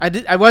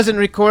I wasn't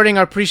recording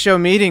our pre-show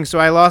meeting, so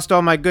I lost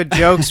all my good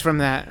jokes from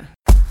that.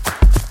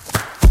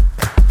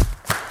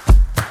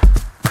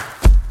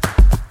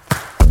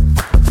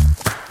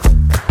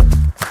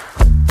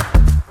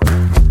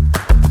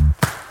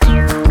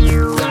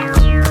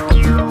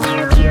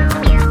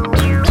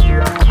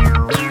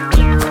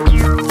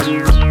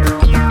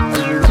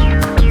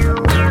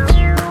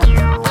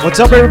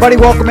 What's up, everybody?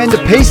 Welcome into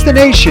Pace the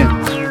Nation.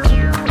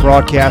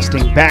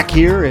 Broadcasting back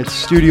here at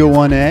Studio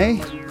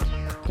 1A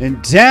in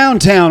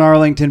downtown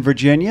Arlington,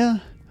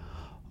 Virginia,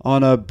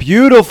 on a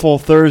beautiful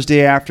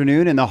Thursday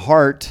afternoon in the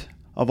heart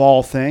of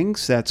all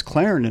things. That's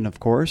Clarendon, of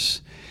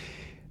course.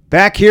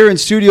 Back here in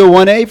Studio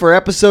 1A for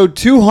episode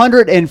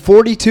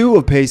 242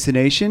 of Pace the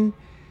Nation.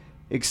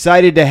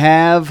 Excited to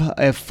have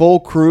a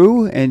full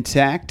crew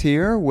intact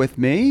here with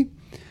me.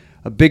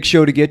 A big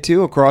show to get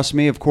to. Across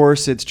me, of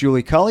course, it's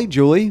Julie Cully.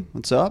 Julie,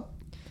 what's up?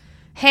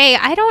 Hey,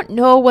 I don't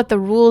know what the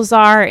rules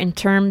are in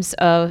terms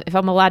of if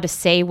I'm allowed to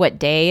say what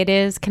day it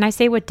is. Can I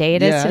say what day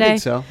it is today? Yeah, I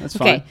think so. That's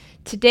fine. Okay,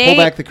 today.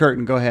 Pull back the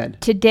curtain. Go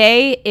ahead.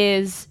 Today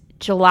is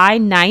July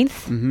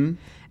 9th,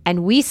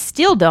 and we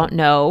still don't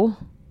know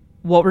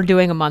what we're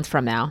doing a month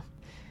from now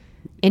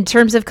in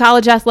terms of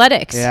college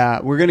athletics.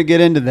 Yeah, we're going to get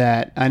into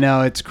that. I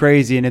know, it's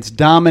crazy, and it's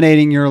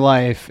dominating your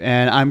life,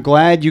 and I'm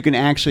glad you can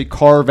actually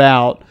carve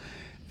out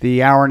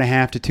the hour and a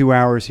half to 2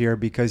 hours here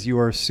because you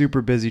are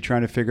super busy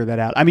trying to figure that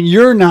out. I mean,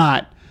 you're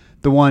not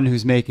the one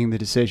who's making the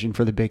decision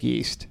for the Big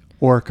East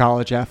or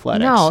college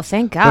athletics. No,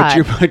 thank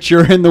God. But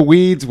you're in the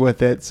weeds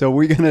with it.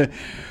 So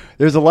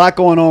there's a lot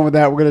going on with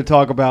that. We're going to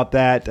talk about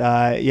that.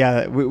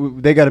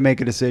 They got to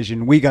make a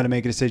decision. We got to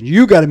make a decision.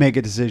 You got to make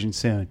a decision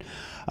soon.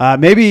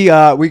 Maybe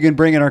we can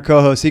bring in our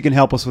co-host. He can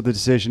help us with the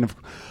decision.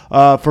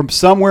 From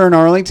somewhere in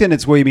Arlington,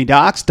 it's William E.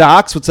 Docs.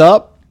 Docs, what's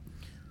up?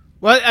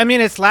 Well, I mean,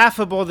 it's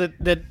laughable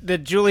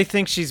that Julie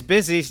thinks she's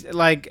busy.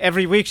 Like,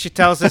 every week she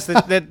tells us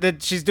that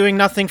she's doing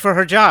nothing for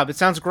her job. It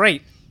sounds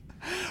great.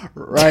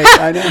 Right,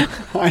 I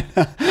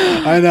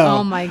know.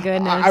 Oh, my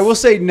goodness. I will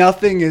say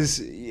nothing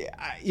is,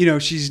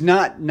 she's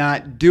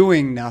not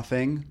doing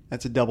nothing.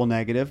 That's a double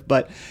negative.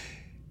 But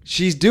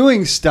she's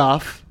doing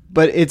stuff,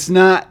 but it's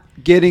not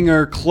getting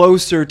her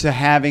closer to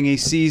having a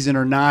season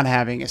or not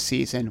having a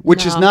season,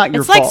 which is not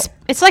your fault.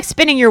 It's like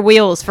spinning your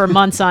wheels for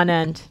months on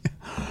end.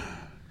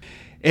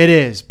 It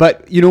is.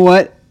 But you know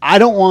what? I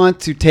don't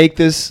want to take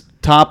this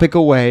topic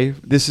away.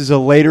 This is a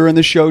later in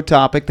the show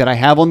topic that I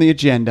have on the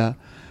agenda.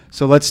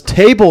 So let's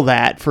table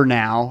that for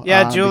now.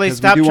 Yeah, Julie,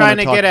 stop trying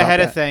to get ahead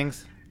of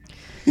things.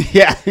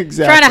 Yeah,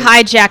 exactly. Trying to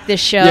hijack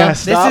this show. Yeah,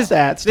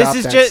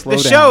 The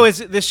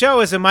show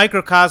is a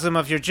microcosm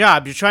of your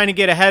job. You're trying to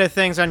get ahead of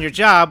things on your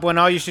job when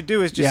all you should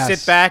do is just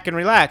sit back and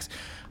relax.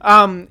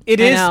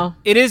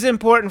 It is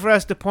important for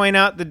us to point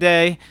out the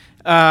day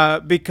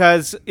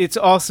because it's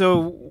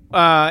also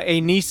a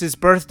niece's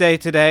birthday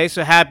today.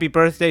 So happy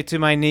birthday to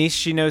my niece.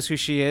 She knows who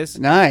she is.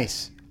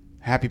 Nice.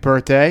 Happy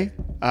birthday.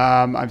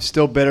 I'm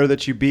still bitter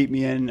that you beat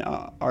me in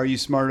Are You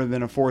Smarter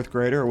Than a Fourth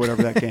Grader or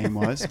whatever that game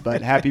was.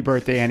 But happy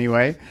birthday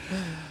anyway.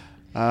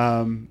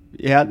 So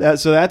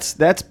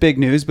that's big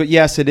news. But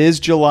yes, it is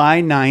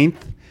July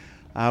 9th.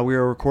 We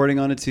are recording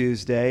on a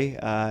Tuesday.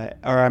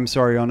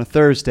 On a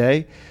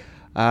Thursday.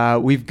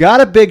 We've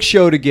got a big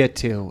show to get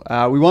to.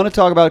 We want to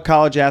talk about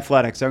college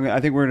athletics. I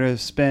think we're going to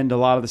spend a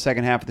lot of the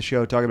second half of the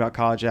show talking about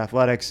college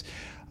athletics.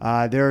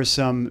 There are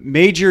some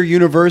major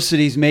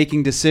universities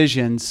making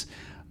decisions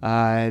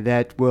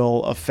that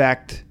will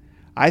affect,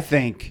 I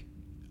think,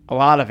 a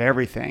lot of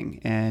everything,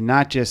 and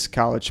not just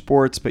college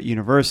sports, but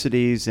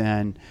universities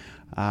and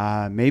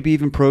maybe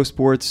even pro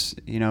sports,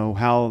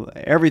 how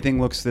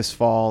everything looks this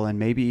fall and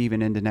maybe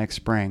even into next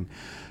spring.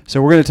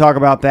 So we're going to talk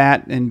about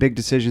that and big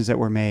decisions that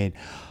were made.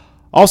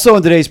 Also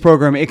in today's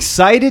program,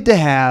 excited to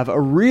have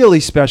a really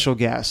special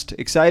guest.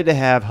 Excited to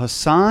have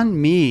Hassan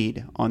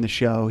Mead on the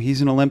show.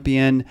 He's an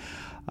Olympian.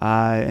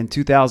 In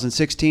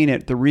 2016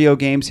 at the Rio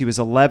Games, he was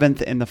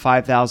 11th in the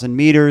 5,000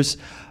 meters.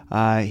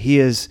 He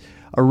is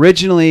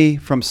originally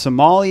from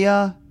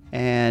Somalia,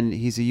 and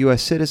he's a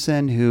U.S.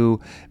 citizen who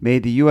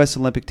made the U.S.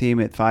 Olympic team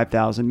at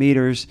 5,000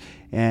 meters.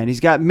 And he's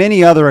got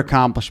many other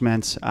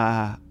accomplishments.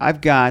 I've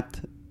got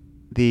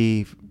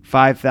the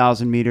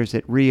 5,000 meters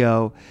at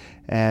Rio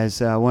as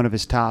one of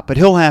his top. But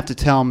he'll have to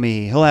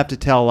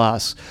tell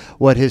us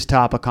what his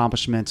top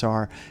accomplishments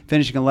are.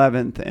 Finishing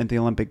 11th at the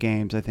Olympic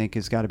Games, I think,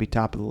 has got to be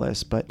top of the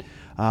list. But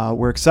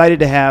we're excited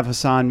to have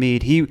Hassan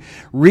Mead. He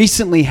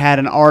recently had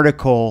an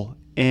article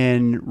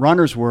in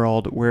Runner's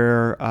World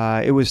where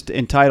it was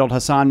entitled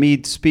Hassan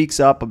Mead Speaks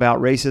Up About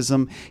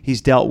Racism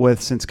He's Dealt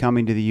With Since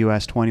Coming to the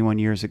U.S. 21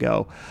 years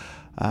ago.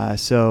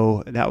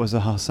 So that was a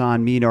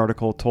Hassan Mead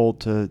article told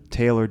to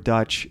Taylor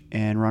Dutch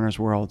in Runner's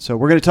World. So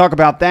we're going to talk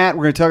about that.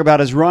 We're going to talk about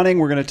his running.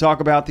 We're going to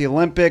talk about the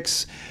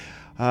Olympics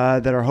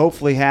that are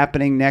hopefully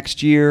happening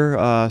next year.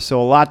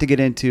 So a lot to get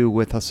into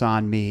with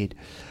Hassan Mead.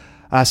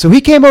 So he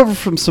came over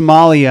from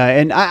Somalia,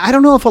 and I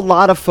don't know if a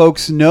lot of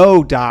folks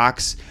know,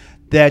 Docs,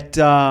 that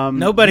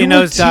nobody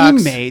knows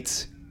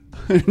teammates.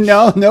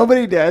 No,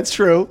 nobody. That's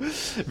true.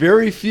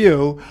 Very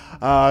few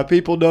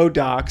people know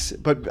Docs,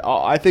 but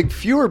I think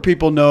fewer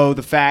people know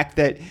the fact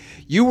that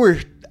you were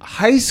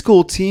high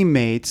school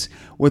teammates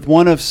with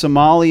one of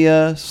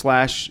Somalia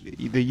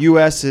 / the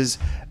U.S.'s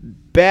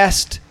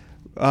best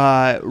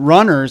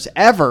runners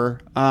ever,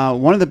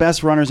 one of the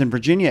best runners in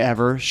Virginia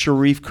ever,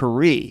 Sharif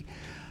Khoury.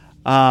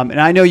 And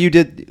I know you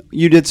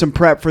did some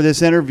prep for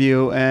this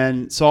interview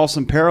and saw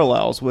some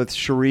parallels with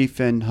Sharif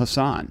and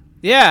Hassan.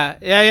 Yeah.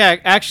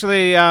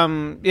 Actually,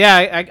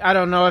 I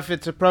don't know if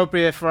it's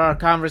appropriate for our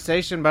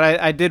conversation,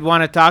 but I did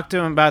want to talk to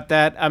him about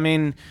that. I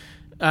mean,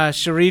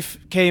 Sharif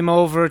came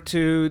over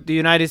to the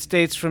United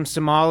States from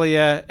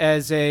Somalia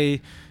as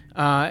a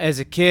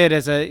kid,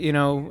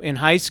 in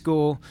high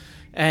school,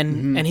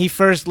 and he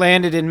first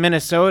landed in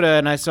Minnesota,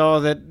 and I saw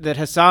that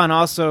Hassan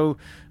also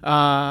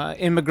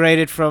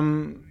immigrated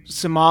from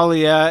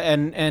Somalia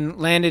and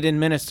landed in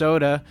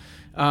Minnesota.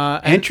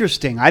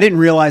 Interesting. I didn't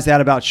realize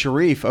that about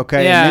Sharif.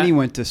 Okay, yeah. And then he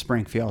went to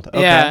Springfield.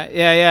 Okay.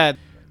 Yeah.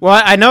 Well,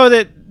 I know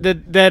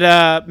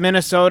that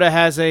Minnesota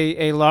has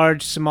a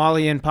large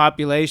Somalian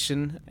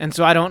population, and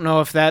so I don't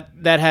know if that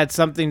had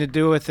something to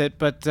do with it.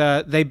 But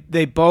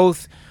they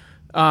both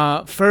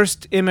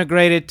first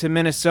immigrated to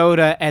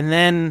Minnesota and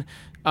then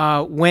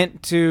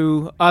went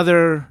to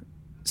other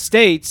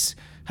states.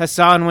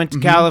 Hassan went to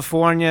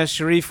California,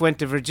 Sharif went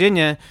to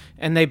Virginia,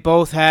 and they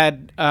both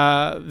had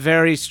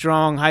very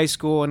strong high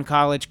school and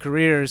college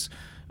careers.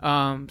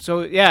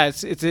 So yeah,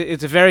 it's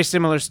a very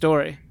similar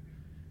story.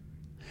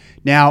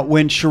 Now,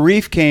 when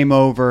Sharif came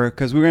over,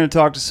 because we're going to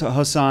talk to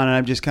Hassan, and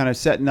I'm just kind of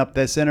setting up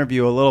this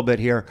interview a little bit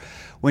here.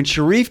 When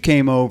Sharif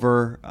came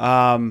over,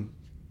 how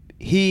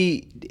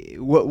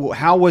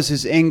was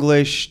his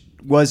English?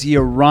 Was he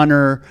a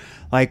runner?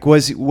 Like,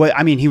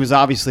 he was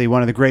obviously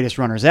one of the greatest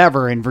runners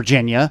ever in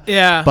Virginia.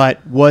 Yeah.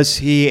 But was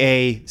he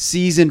a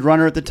seasoned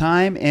runner at the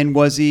time? And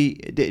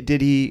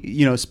did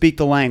he speak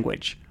the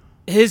language?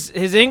 His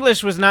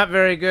English was not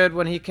very good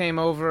when he came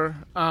over.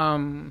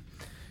 So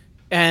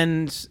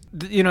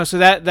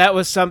that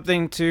was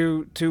something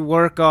to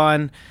work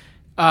on.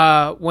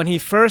 When he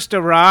first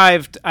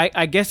arrived,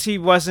 I guess he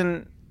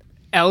wasn't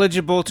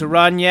eligible to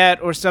run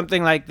yet or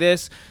something like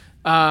this.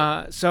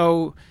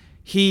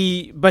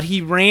 He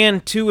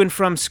ran to and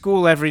from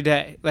school every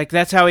day. Like,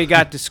 that's how he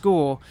got to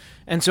school.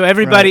 And so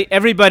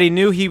everybody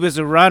knew he was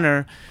a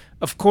runner.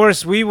 Of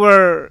course, we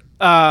were,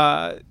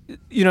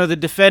 the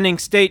defending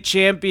state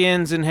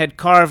champions and had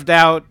carved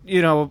out,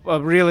 a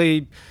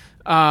really,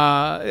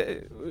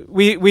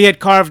 we had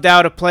carved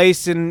out a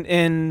place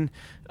in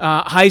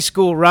high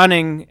school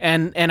running,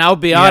 and I'll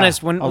be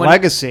honest, when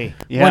legacy.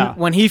 Yeah.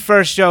 When he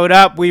first showed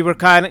up, we were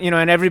kind of,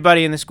 and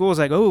everybody in the school was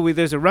like, "Oh,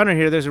 there's a runner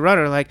here. There's a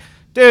runner." Like,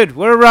 dude,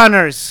 we're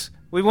runners.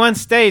 We won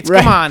states.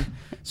 Right. Come on.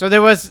 So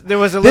there was a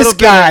little this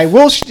guy.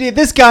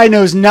 This guy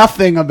knows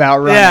nothing about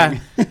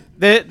running. Yeah.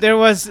 There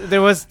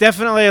was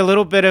definitely a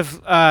little bit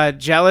of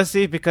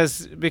jealousy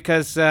because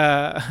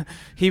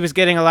he was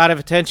getting a lot of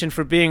attention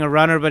for being a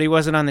runner, but he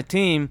wasn't on the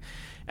team.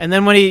 And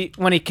then when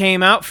he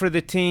came out for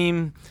the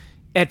team,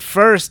 at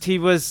first he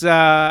was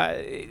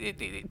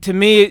to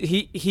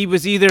me he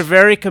was either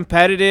very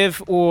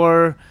competitive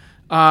or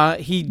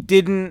he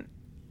didn't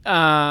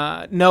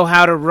know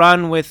how to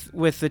run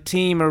with the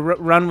team or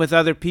run with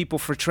other people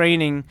for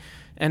training.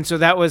 And so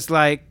that was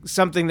like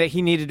something that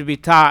he needed to be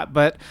taught.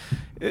 But,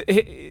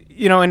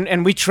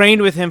 and we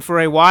trained with him for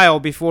a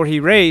while before he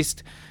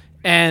raced.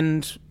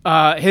 And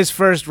his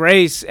first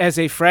race as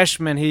a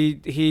freshman,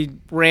 he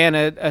ran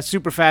a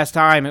super fast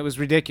time. It was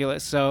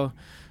ridiculous. So,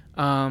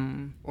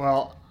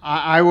 well,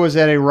 I was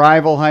at a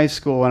rival high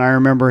school, and I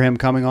remember him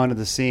coming onto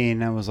the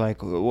scene. I was like,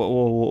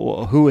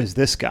 who is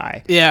this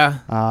guy? Yeah.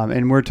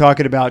 And we're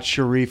talking about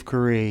Sharif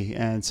Khoury.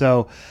 And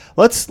so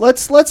let's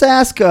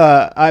ask,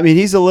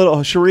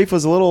 Sharif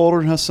was a little older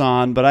than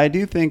Hassan, but I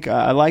do think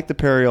I like the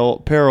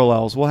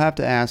parallels. We'll have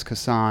to ask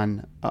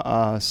Hassan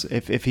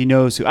if he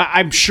knows who.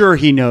 I'm sure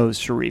he knows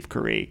Sharif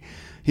Khoury.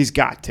 He's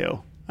got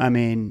to. I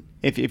mean,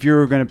 if you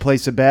were going to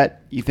place a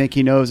bet, you think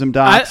he knows him,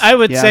 Doc? I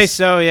would say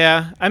so,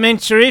 yeah. I mean,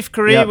 Sharif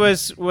Khoury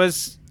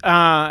was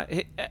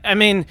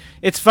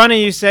it's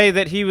funny you say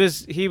that he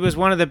was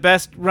one of the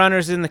best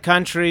runners in the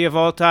country of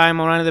all time,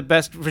 one of the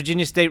best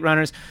Virginia State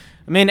runners.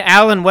 I mean,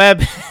 Alan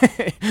Webb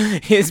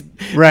is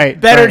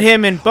bettered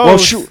him in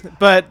both,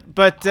 but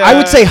I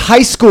would say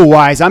high school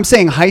wise. I'm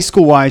saying high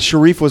school wise,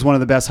 Sharif was one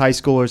of the best high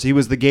schoolers. He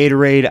was the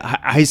Gatorade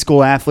High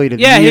School Athlete of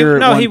the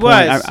Year. He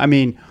was. I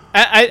mean,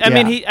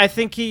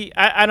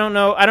 I don't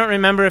know. I don't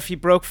remember if he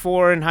broke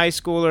 4 in high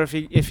school or if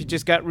he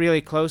just got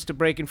really close to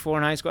breaking 4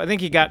 in high school. I think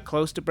he got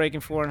close to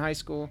breaking 4 in high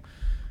school.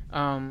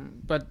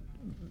 But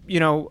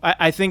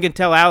I think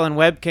until Alan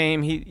Webb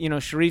came,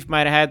 Sharif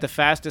might have had the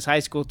fastest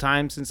high school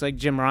time since like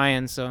Jim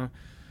Ryan. So,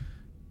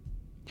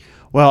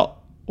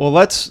 well,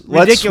 let's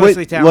switch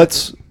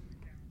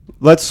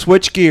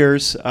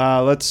gears.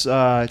 Let's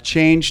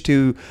change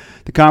to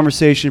the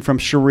conversation from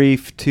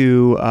Sharif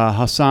to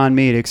Hassan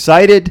Meade.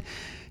 Excited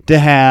to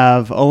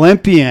have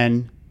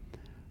Olympian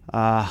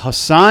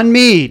Hassan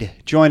Meade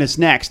join us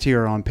next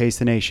here on Pace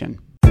the Nation.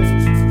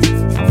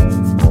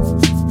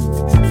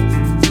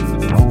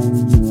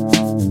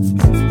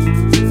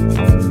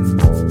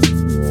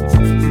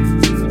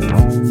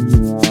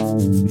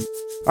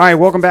 All right,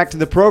 welcome back to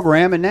the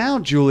program. And now,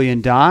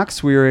 Julian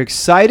Docs, we are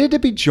excited to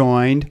be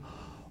joined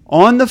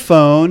on the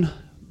phone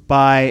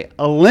by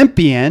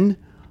Olympian,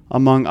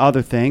 among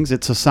other things.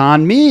 It's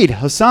Hassan Mead.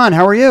 Hassan,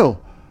 how are you?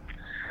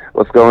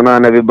 What's going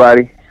on,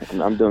 everybody?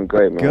 I'm doing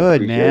great, man.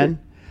 Good, man.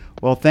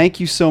 Well, thank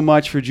you so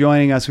much for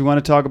joining us. We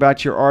want to talk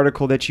about your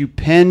article that you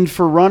penned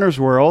for Runner's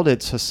World.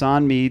 It's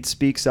Hassan Mead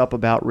Speaks Up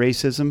About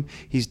Racism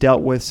He's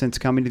Dealt With Since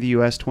Coming to the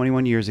U.S.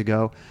 21 years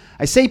ago.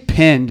 I say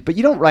penned, but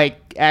you don't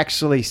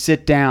actually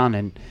sit down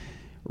and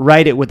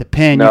write it with a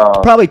pen. No.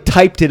 You probably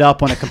typed it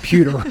up on a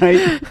computer,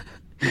 right?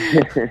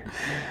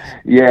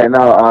 Yeah,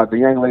 no. The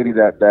young lady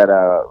that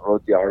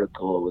wrote the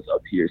article was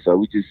up here, so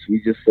we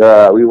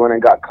went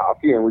and got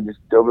coffee and we just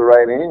dove it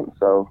right in.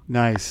 So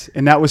nice.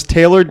 And that was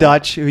Taylor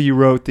Dutch, who you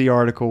wrote the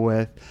article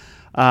with.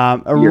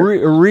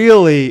 You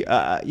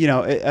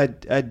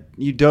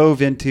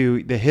dove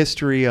into the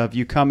history of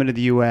you coming to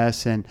the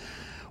U.S. and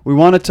we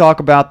want to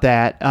talk about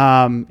that,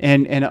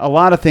 and a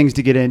lot of things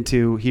to get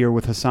into here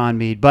with Hassan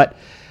Mead. But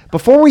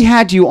before we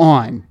had you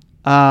on,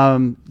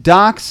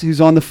 Docs,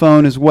 who's on the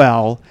phone as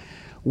well,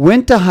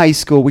 went to high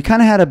school. We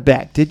kind of had a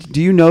bet.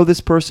 Do you know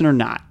this person or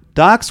not?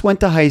 Docs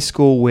went to high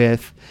school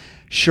with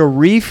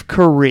Sharif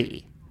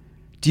Khoury.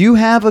 Do you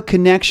have a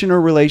connection or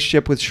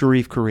relationship with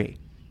Sharif Khoury?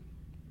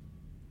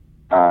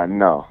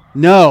 No.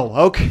 No.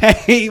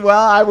 Okay.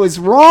 Well, I was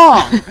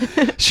wrong.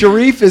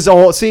 Sharif is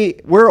old. See,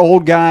 we're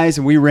old guys,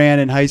 and we ran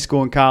in high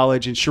school and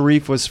college. And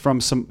Sharif was from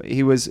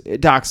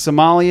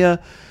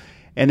Somalia,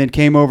 and then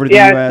came over to the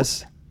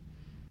U.S.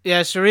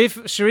 Yeah, Sharif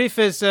is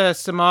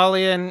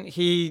Somalian.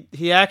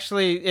 He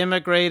actually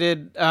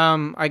immigrated.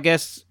 I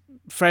guess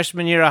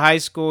freshman year of high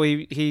school.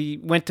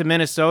 He went to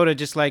Minnesota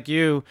just like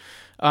you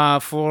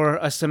for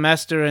a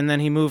semester, and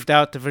then he moved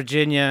out to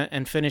Virginia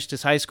and finished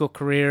his high school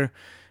career.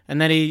 And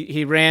then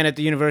he ran at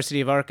the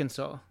University of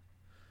Arkansas.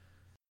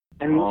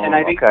 And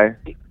I think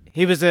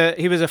he was a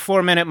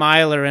 4-minute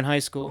miler in high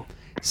school.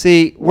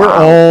 See, we're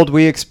old.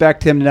 We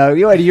expect him to know.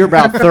 You're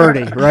about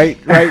 30, right,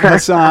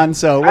 Hassan?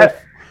 So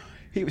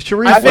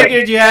Sharif. I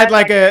figured you had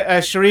like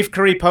a Sharif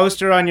Khoury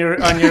poster on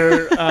your on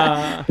your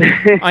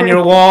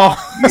wall.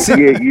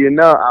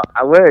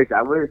 I wish.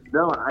 No,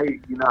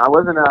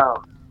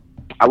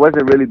 I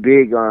wasn't really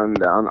big on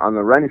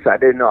the running side. I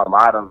didn't know a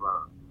lot of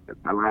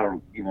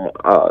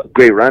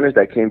great runners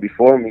that came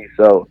before me.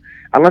 So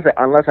unless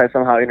I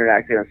somehow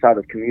interacted and saw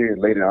the community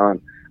later on,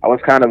 I was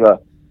kind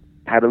of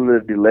had a little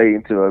delay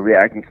into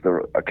reacting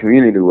to the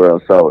community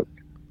world. So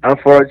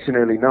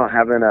unfortunately, no,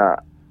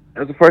 it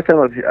was the first time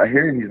I was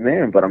hearing his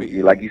name, but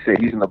like you said,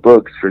 he's in the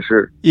books for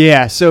sure.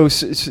 Yeah. So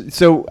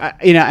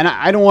and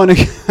I don't want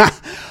to.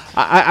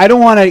 I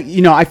don't want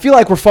to, I feel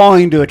like we're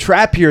falling into a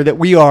trap here that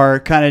we are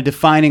kind of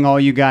defining all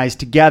you guys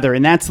together,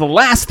 and that's the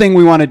last thing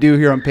we want to do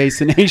here on Pace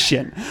the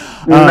Nation.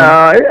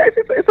 No,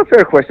 it's a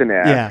fair question to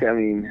ask. Yeah. I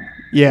mean,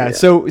 yeah.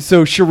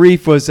 So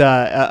Sharif was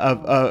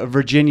a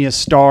Virginia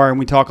star, and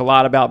we talk a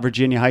lot about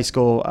Virginia high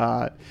school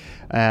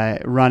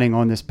running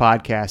on this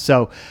podcast.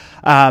 So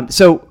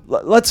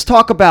let's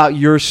talk about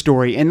your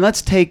story, and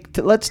let's take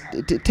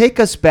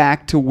us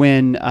back to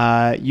when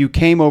you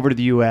came over to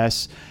the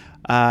U.S.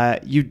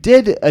 You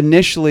did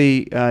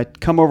initially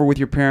come over with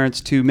your parents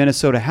to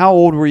Minnesota. How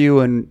old were you,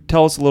 and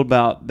tell us a little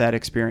about that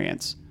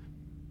experience?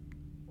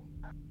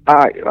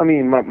 My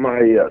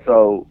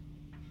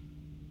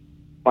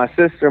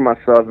sister,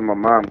 myself, and my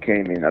mom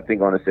came in. I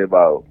think I want to say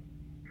about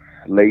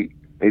late,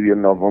 maybe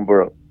in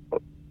November,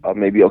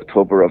 maybe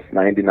October of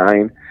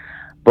 '99.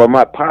 But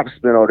my pop's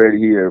been already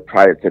here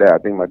prior to that. I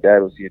think my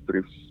dad was here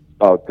 3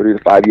 to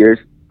 5 years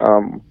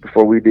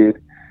before we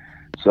did.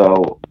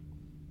 So.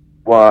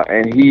 Well,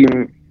 and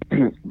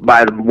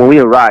when we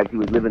arrived, he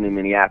was living in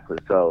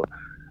Minneapolis. So,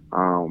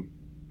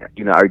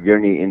 our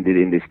journey ended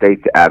in the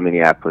States at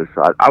Minneapolis.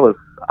 So I was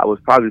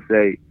probably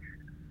say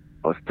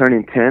I was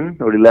turning 10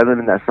 or 11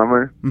 in that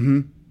summer.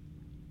 Mm-hmm.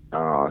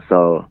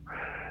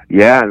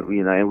 And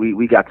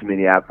we got to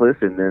Minneapolis,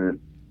 and then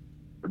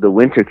the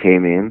winter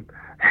came in,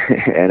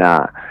 and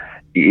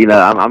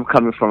I'm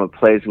coming from a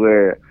place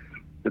where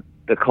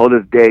the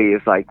coldest day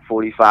is like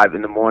 45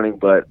 in the morning,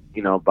 but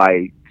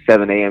by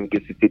 7 a.m.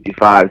 gets to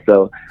 55,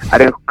 so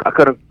I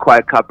couldn't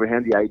quite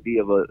comprehend the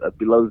idea of a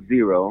below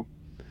zero.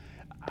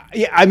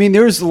 Yeah, I mean,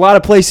 there's a lot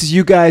of places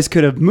you guys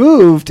could have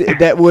moved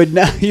that would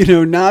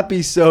not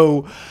be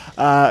so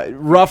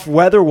rough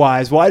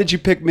weather-wise. Why did you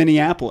pick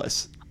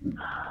Minneapolis?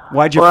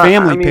 Why'd your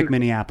family pick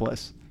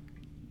Minneapolis?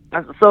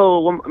 So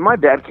when my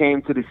dad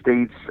came to the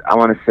States, I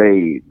want to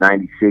say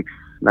 96,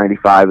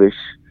 95-ish.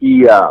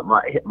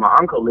 My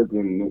uncle lived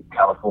in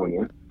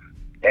California.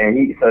 And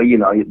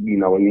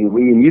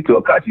when you to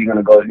a country, you're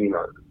gonna go,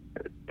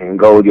 and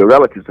go with your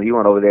relatives. So he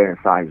went over there and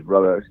saw his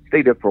brother.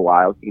 Stayed there for a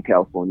while in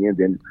California. And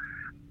then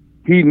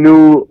he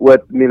knew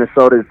what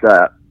Minnesota's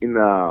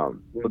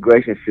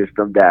immigration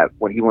system, that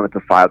when he wanted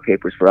to file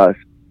papers for us,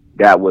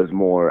 that was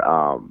more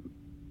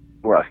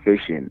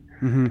efficient.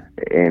 Mm-hmm.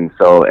 And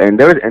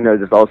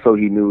there's also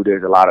he knew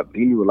a lot of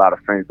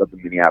friends up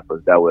in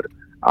Minneapolis that would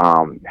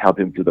help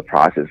him through the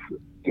process.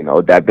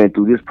 That been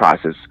through this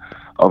process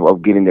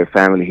of getting their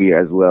family here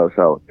as well.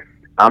 So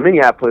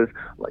Minneapolis,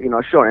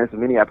 short answer,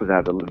 Minneapolis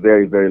has a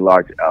very, very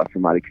large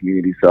Somali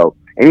community. So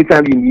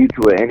anytime you move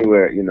to it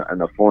anywhere, in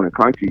a foreign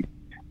country,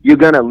 you're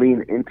gonna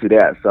lean into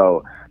that.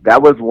 So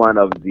that was one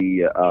of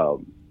the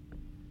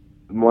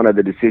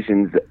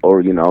decisions,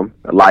 or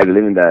life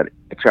living, that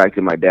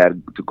attracted my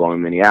dad to go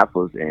in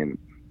Minneapolis. And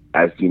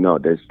as you know,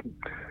 there's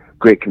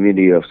great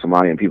community of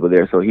Somalian people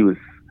there. So he was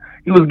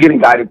getting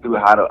guided through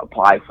how to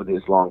apply for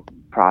this long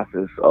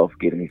process of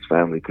getting his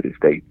family to the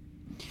States.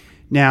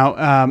 Now,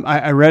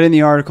 I read in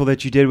the article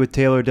that you did with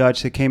Taylor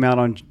Dutch that came out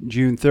on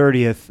June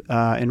 30th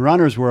in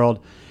Runner's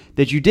World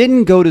that you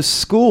didn't go to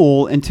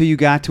school until you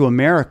got to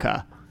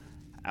America.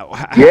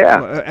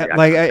 Yeah.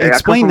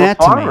 Explain that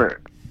to me.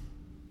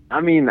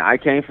 I mean, I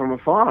came from a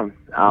farm.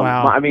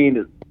 Wow. I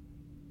mean,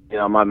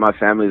 my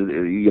family,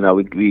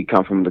 we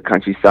come from the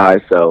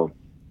countryside. So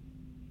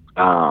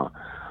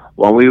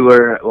when we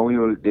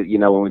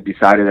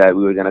decided that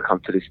we were going to come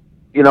to this,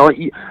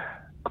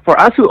 for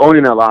us who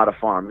own a lot of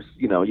farms,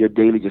 your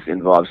daily just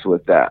involves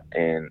with that.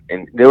 And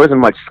there wasn't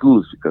much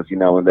schools because,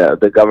 when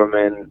the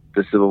government,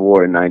 the Civil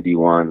War in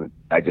 91,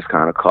 that just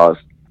kind of caused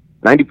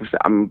 90%,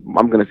 I'm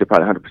going to say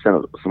probably 100%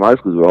 of Somali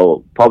schools were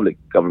all public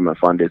government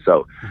funded.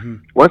 So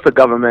once the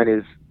government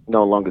is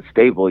no longer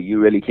stable, you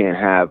really can't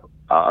have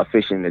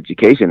efficient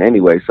education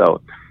anyway.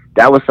 So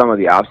that was some of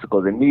the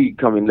obstacles. And me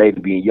coming late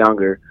and being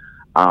younger,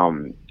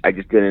 that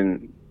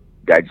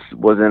just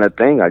wasn't a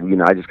thing. I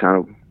just kind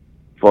of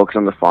focused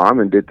on the farm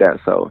and did that.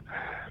 So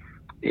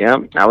yeah,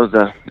 I was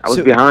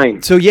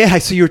behind. So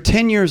you're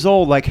 10 years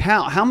old. Like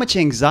how much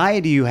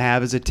anxiety you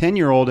have as a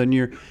 10-year-old, and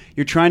you're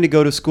trying to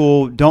go to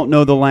school, don't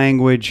know the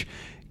language.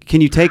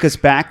 Can you take us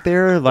back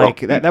there?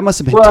 That must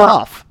have been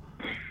tough.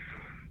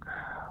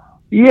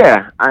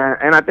 Yeah,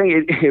 and I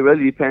think it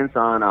really depends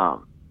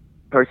on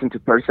person to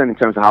person in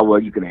terms of how well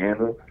you can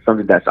handle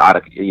something that's out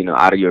of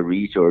your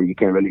reach, or you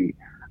can't really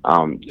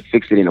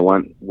fix it in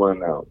one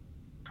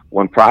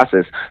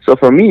process. So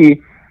for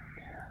me,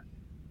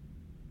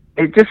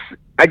 I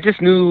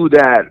just knew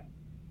that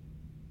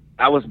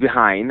I was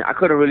behind. I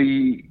couldn't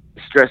really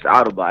stress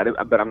out about it,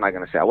 but I'm not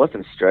gonna say I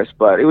wasn't stressed.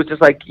 But it was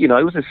just like it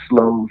was a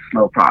slow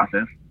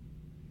process.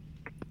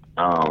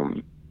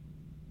 Man,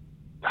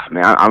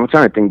 I'm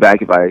trying to think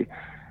back if I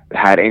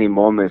had any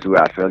moments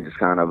where I felt just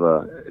kind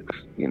of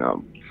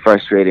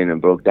frustrated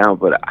and broke down,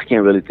 but I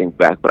can't really think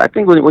back. But I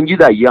think when you're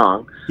that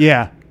young,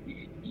 yeah,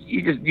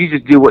 you just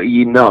do what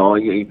you know.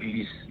 You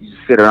just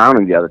sit around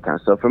in the other time.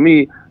 So for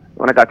me,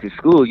 when I got to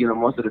school,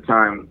 most of the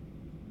time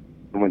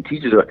when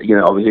teachers are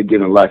over here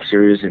giving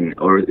lectures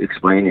or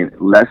explaining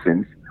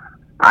lessons,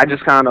 I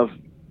just kind of,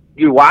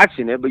 you're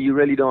watching it, but you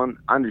really don't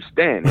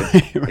understand.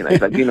 It's,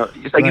 it's like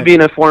it's like you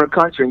being in a foreign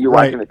country and you're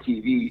watching the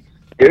TV.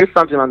 There is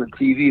something on the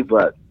TV,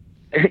 but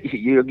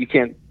you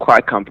can't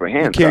quite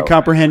comprehend. You can't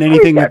comprehend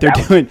anything that they're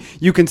doing.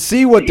 You can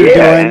see what they're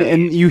doing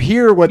and you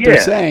hear what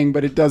they're saying,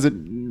 but it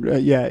doesn't.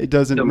 It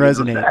doesn't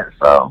resonate. That,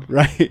 so.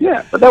 Right.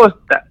 Yeah, but that was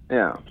that.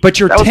 Yeah. But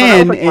you're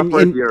 10, my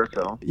first year or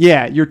so.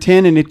 Yeah, you're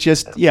 10, and it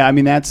just I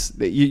mean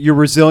you're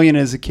resilient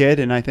as a kid,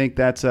 and I think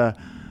that's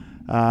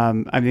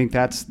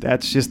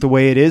that's just the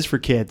way it is for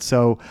kids.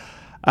 So,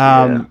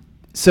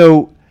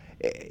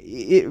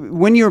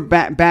 when you're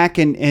back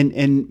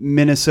in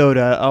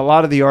Minnesota, a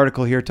lot of the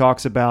article here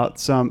talks about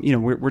some.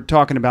 We're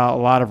talking about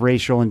a lot of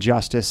racial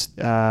injustice.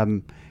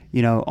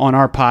 On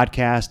our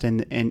podcast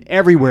and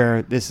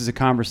everywhere, this is a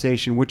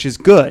conversation, which is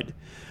good.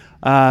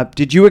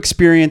 Did you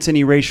experience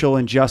any racial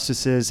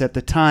injustices at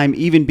the time,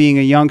 even being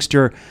a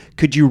youngster?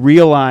 Could you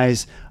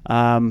realize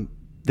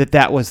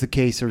that was the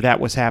case or that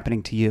was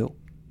happening to you?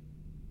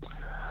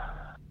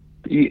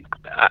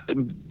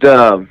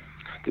 The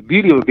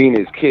beauty of being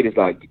a kid is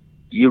like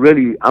you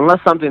really,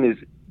 unless something is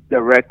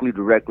directly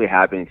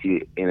happening to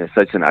you in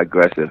such an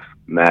aggressive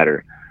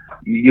matter,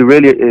 you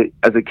really,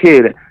 as a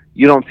kid,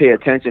 you don't pay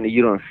attention and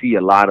you don't see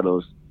a lot of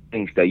those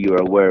things that you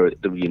are aware of,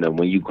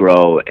 when you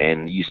grow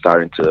and you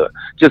starting to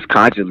just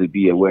consciously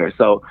be aware.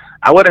 So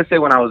I wouldn't say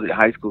when I was a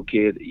high school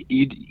kid,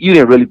 you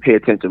didn't really pay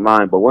attention to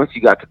mine, but once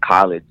you got to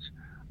college,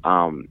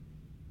 and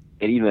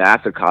even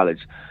after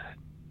college,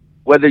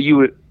 whether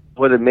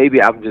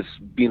maybe I'm just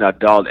being an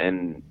adult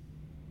and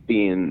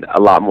being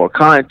a lot more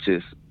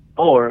conscious,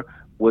 or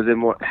was it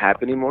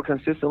happening more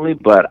consistently?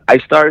 But I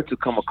started to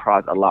come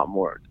across a lot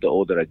more the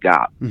older I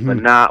got, but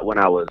not when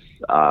I was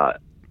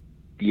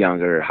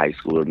younger, high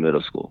school or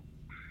middle school.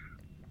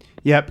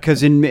 Yeah,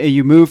 because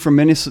you moved from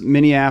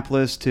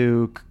Minneapolis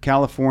to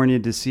California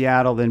to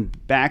Seattle, then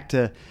back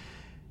to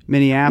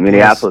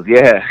Minneapolis,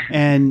 yeah.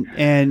 And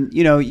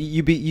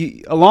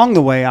you along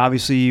the way,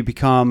 obviously, you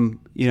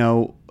become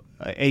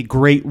a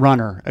great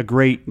runner, a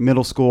great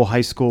middle school,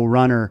 high school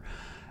runner.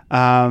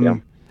 How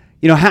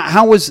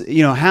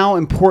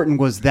important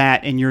was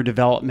that in your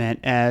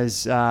development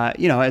as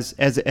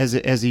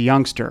as a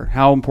youngster?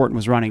 How important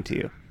was running to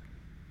you?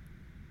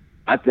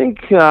 I think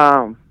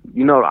running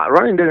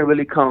didn't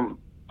really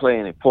play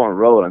an important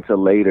role until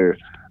later.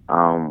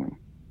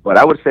 But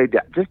I would say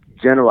that just the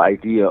general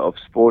idea of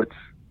sports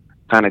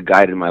kind of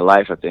guided my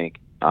life, I think.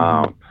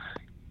 Because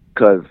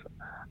because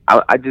I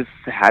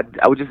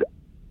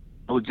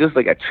was just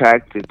like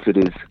attracted to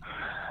this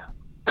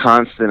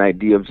constant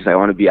idea of just I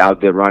want to be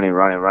out there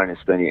running,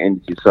 spending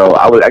energy. So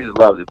I just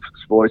loved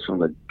sports from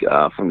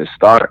the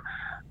start.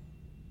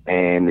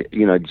 And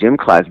gym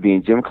class,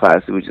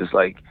 it was just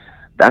like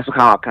that's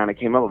how I kind of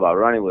came up about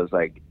running. Was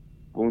like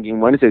when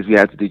Wednesdays we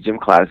had to do gym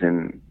class,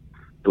 and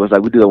it was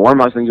like we do the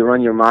warm ups and you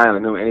run your mile,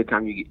 and then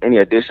anytime you get any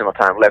additional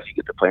time left, you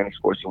get to play any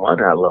sports you want.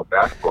 And I love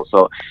basketball,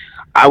 so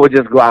I would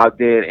just go out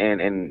there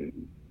and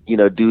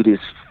do this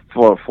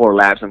four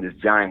laps on this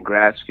giant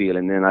grass field,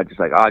 and then I just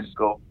like I'll just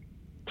go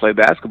play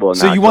basketball.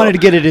 So you wanted to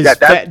get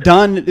it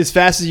done as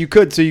fast as you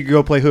could, so you could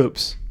go play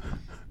hoops.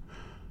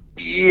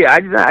 Yeah,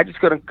 I just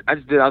couldn't. I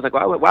was like,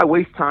 why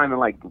waste time and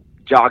like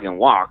jog and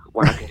walk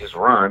when I can just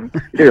run?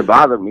 It didn't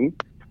bother me.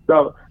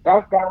 So that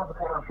was kind of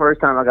the first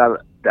time I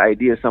got the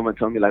idea. Someone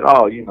told me like,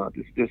 oh,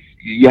 this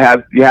you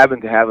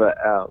happen to have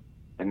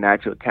a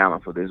natural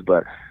talent for this,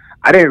 but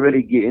I didn't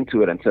really get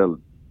into it until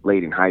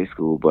late in high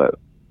school. But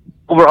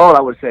overall,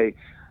 I would say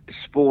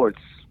sports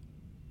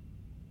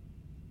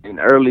in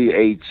early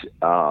age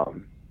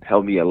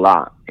helped me a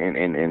lot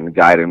and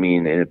guided me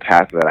in the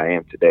path that I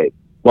am today.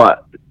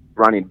 But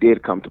running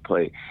did come to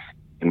play,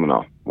 when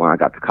I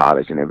got to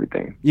college and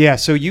everything. Yeah,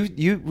 so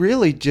you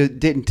really just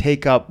didn't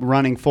take up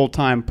running full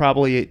time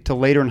probably till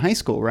later in high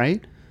school,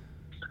 right?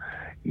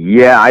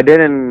 Yeah, I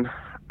didn't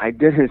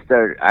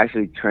start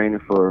actually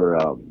training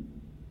for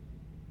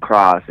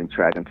cross and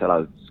track until I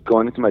was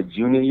going into my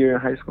junior year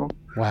in high school.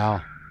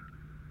 Wow.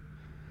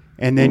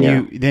 And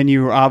then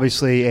you were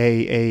obviously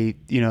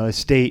a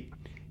state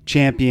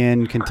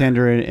champion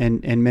contender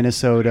in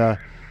Minnesota,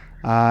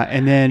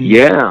 and then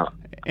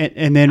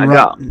and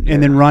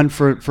then run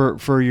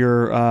for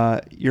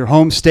your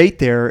home state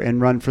there,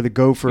 and run for the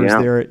Gophers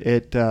there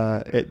at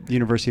the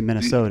University of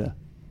Minnesota.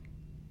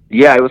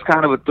 Yeah, it was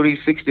kind of a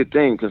 360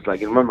 thing because, like,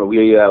 remember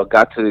we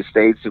got to the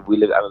States. I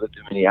lived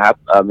in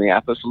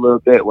Minneapolis a little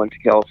bit, went to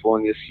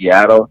California,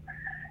 Seattle,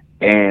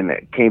 and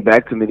came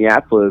back to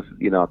Minneapolis.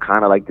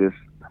 Kind of like this.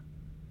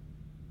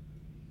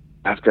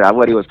 After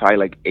it was probably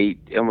like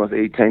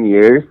 10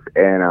 years,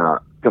 and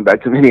come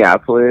back to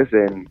Minneapolis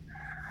and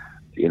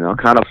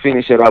kind of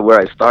finish it up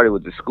where I started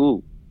with the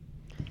school.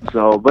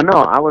 So, but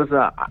no, I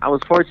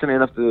was fortunate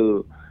enough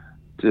to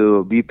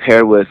be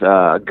paired with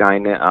a guy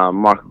named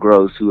Mark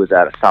Gross, who was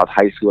at South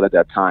High School at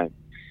that time,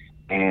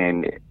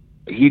 and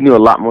he knew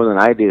a lot more than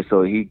I did.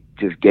 So he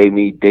just gave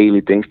me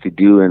daily things to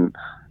do, and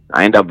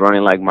I ended up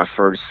running like my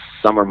first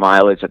summer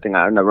mileage. I think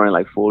I ended up running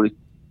like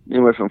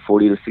anywhere from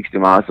 40 to 60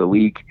 miles a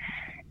week.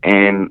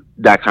 And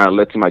that kind of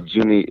led to my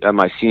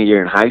senior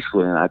year in high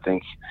school, and I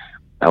think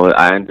I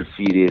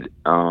undefeated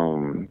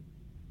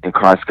in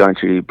cross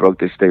country, broke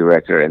the state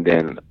record, and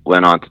then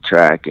went on to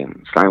track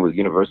and signed with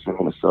University of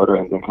Minnesota,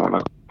 and then kind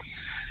of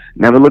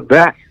never looked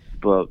back.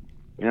 But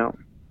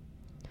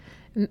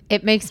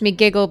it makes me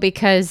giggle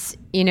because,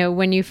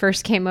 when you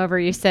first came over,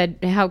 you said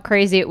how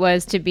crazy it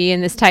was to be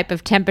in this type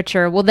of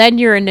temperature. Well, then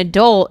you're an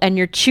adult and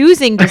you're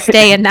choosing to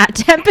stay in that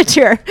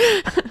temperature.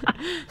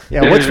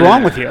 Yeah, what's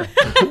wrong with you?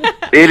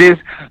 It is.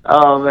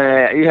 Oh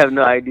man, you have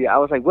no idea. I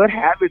was like, what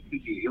happened to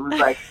me? It was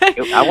like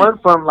I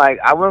went from like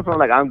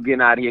I'm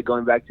getting out of here,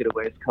 going back to the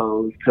West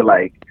Coast, to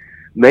like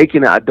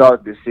making an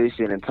adult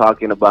decision and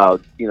talking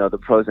about the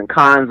pros and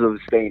cons of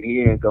staying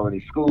here and going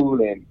to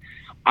school. And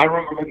I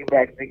remember looking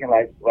back thinking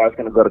like, I was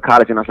going to go to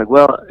college, and I was like,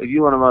 well, if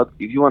you want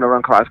to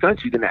run cross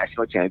country, the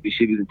national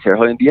championship is in Terre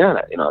Haute,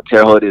 Indiana.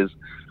 Terre Haute is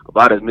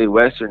about as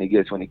Midwestern it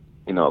gets when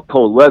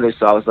cold weather.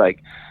 So I was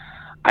like,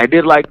 I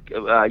did like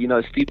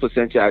Steve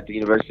Placentia at the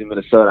University of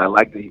Minnesota. I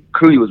liked the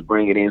crew he was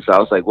bringing in. So I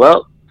was like,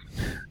 well,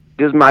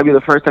 this might be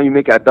the first time you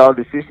make a adult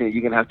decision.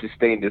 You're going to have to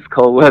stay in this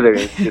cold weather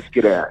and just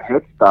get a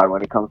head start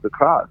when it comes to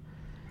cross.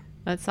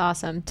 That's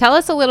awesome. Tell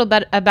us a little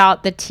bit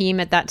about the team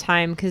at that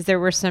time, because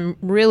there were some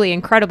really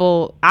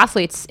incredible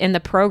athletes in the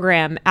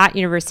program at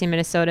University of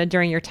Minnesota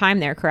during your time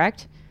there,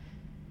 correct?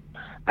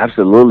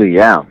 Absolutely,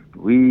 yeah.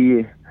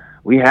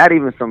 We had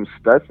even some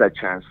studs that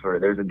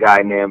transferred. There's a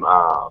guy named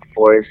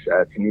Forrest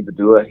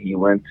Tanibadua. He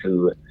went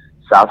to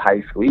South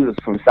High School. He was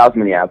from South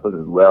Minneapolis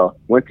as well.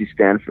 Went to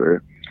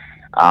Stanford.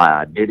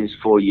 Did his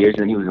 4 years,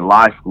 and he was in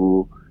law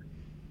school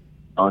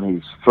on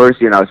his first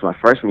year. And I was my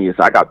freshman year,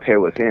 so I got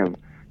paired with him.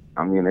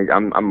 I mean,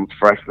 I'm a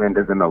freshman,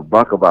 doesn't know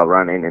buck about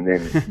running, and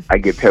then I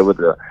get paired with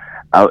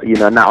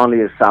not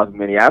only a South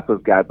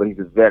Minneapolis guy, but he's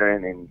a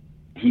veteran, and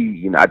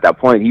he, at that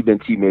point, he'd been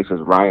teammates with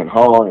Ryan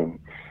Hall, and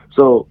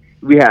so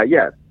we had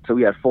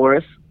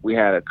Forrest, we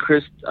had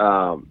Chris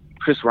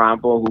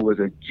Rambo, who was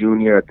a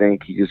junior. I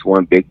think he just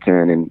won Big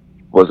Ten and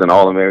was an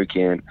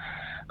All-American.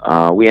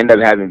 We ended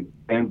up having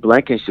Ben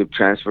Blankenship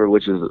transfer,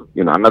 which is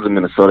another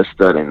Minnesota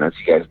stud, and as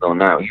you guys know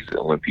now, he's an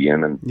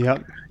Olympian and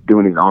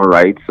doing his own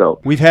right.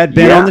 So we've had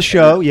Ben on the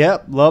show.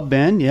 Yep, love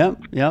Ben. Yep.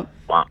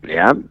 Well,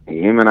 yeah,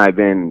 him and I've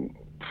been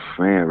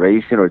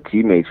racing or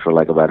teammates for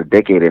like about a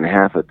decade and a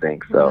half, I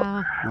think. So,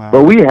 wow.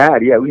 But we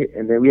had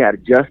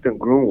Justin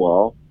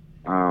Grunwald.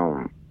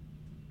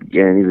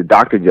 And he's a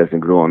Dr. Justin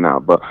Grunwald now.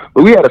 But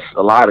we had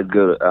a lot of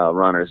good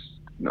runners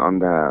on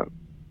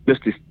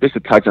just a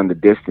touch on the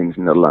distance,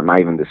 not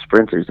even the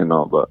sprinters and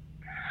all. But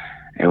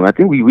and I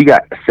think we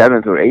got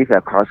 7th or 8th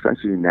at cross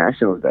country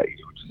nationals that year.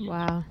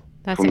 Wow,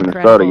 that's from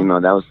incredible.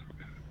 Minnesota.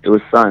 It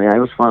was fun. Yeah, it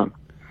was fun.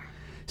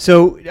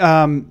 So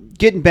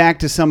getting back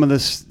to some of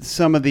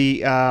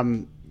the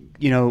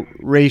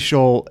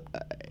racial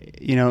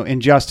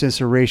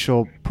injustice or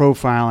racial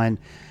profiling.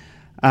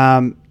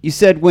 You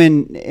said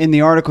in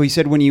the article,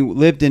 when you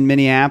lived in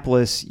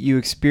Minneapolis, you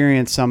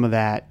experienced some of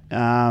that,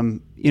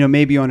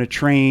 maybe on a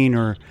train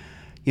or,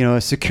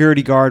 a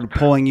security guard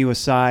pulling you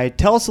aside.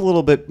 Tell us a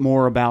little bit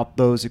more about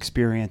those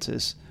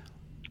experiences.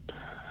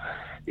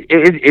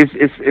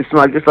 It's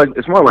more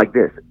like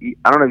this.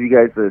 I don't know if you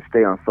guys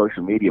stay on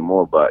social media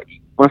more, but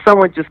when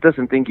someone just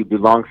doesn't think you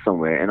belong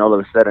somewhere and all of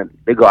a sudden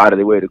they go out of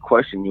their way to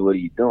question you, what are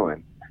you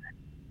doing?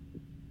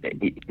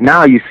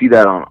 Now you see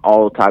that on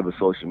all type of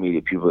social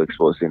media, people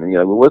exposing, and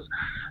you're like, well, what's,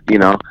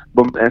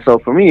 and so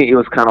for me, it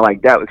was kind of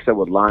like that, except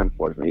with law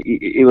enforcement.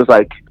 It was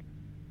like,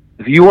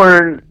 if you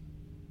weren't,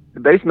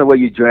 based on the way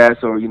you dress,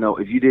 or,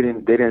 if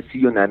they didn't see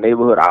you in that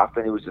neighborhood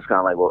often, it was just kind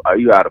of like, well, are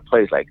you out of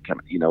place? Like,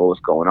 what's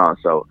going on?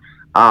 So,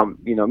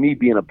 me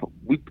being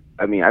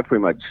I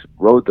pretty much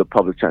rode the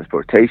public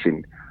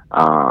transportation,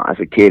 as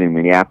a kid in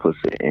Minneapolis,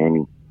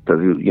 and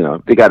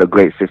because they got a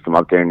great system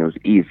up there and it was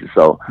easy.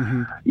 So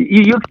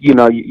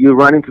you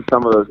run into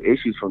some of those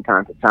issues from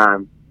time to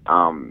time,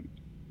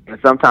 and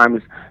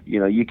sometimes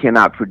you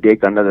cannot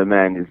predict another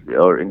man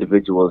or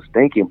individual's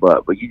thinking,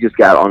 but you just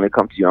got to only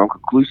come to your own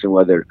conclusion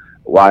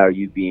why are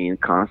you being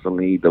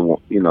constantly the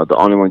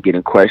only one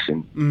getting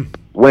questioned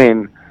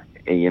when,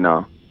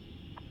 and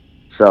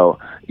so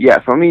yeah,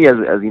 for me as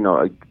a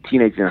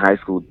teenager in high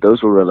school,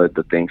 those were really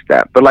the things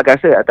but like I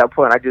said, at that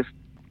point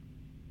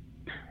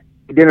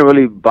it didn't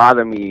really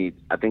bother me,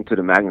 I think, to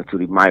the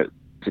magnitude.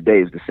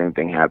 Today is the same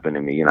thing happened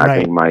to me.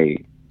 Right.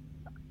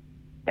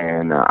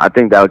 I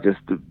think that was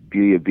just the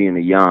beauty of being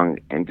young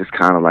and just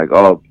kind of like,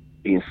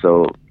 being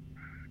so,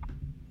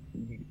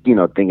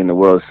 thinking the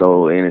world's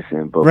so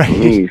innocent. But right. For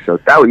me, so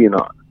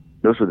that,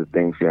 those were the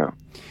things, yeah.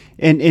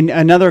 And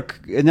another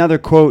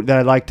quote that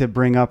I'd like to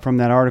bring up from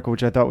that article,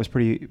 which I thought was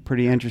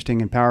pretty interesting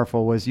and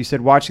powerful, was you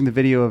said watching the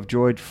video of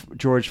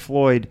George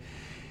Floyd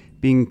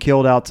being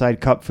killed outside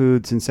Cup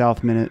Foods in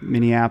South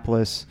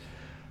Minneapolis,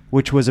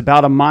 which was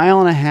about 1.5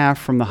 miles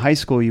from the high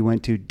school you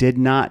went to, did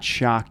not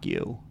shock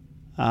you.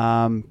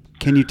 Can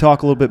you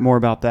talk a little bit more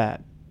about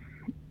that?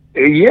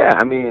 Yeah,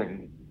 I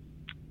mean,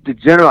 the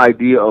general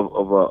idea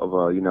of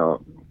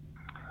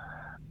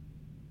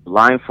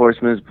law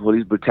enforcement,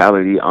 police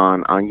brutality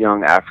on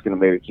young African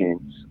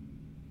Americans,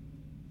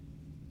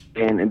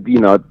 and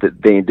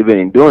they've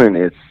been doing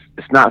it.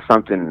 It's not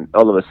something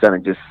all of a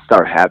sudden just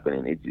start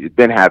happening. It's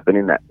been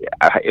happening.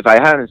 If I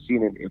hadn't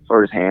seen it in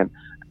firsthand,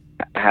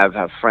 I have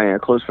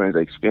close friends that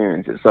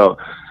experience it. So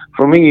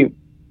for me,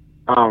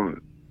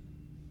 it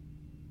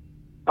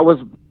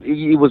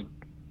was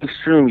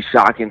extremely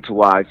shocking to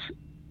watch,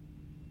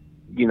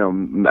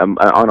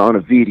 on a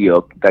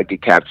video that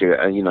could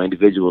capture,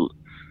 individual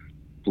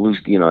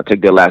lose,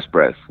 take their last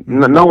breath.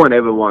 No one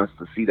ever wants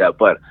to see that,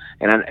 but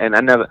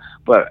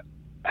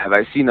have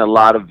I seen a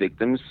lot of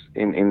victims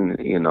in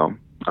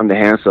on the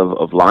hands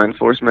of law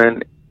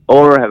enforcement,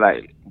 or have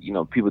I,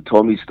 people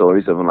told me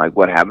stories of like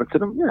what happened to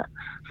them? Yeah.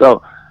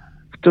 So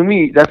to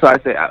me, that's why I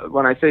say,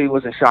 when I say it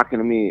wasn't shocking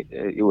to me,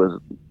 it was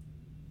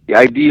the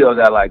idea of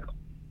that, like,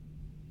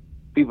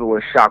 people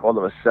were shocked all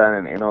of a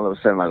sudden, and all of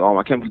a sudden, like, oh,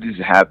 I can't believe this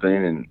is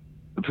happening, and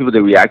the people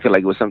that reacted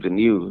like it was something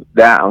new.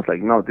 That I was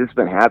like, no, this has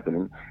been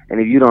happening.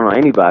 And if you don't know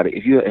anybody,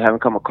 if you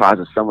haven't come across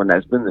as someone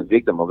that's been the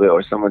victim of it,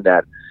 or someone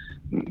that,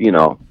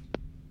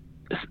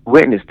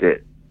 witnessed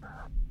it,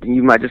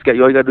 you might just all you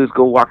gotta do is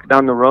go walk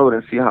down the road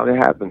and see how it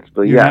happens.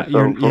 But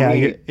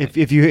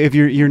if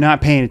you're not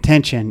paying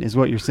attention, is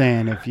what you're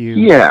saying. If you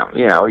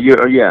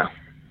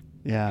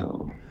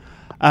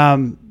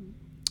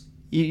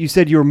you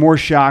said you were more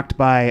shocked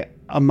by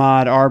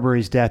Ahmaud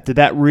Arbery's death. Did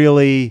that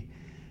really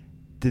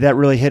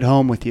hit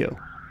home with you?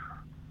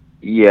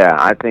 Yeah,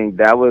 I think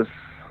that was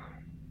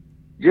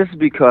just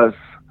because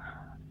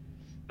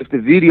if the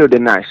video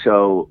did not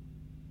show,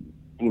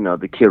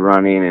 the kid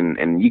running,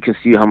 and you can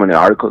see how many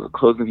articles of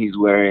clothing he's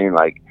wearing,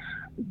 like,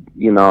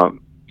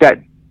 that,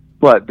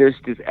 but there's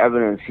this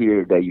evidence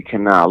here that you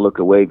cannot look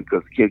away,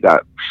 because the kid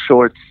got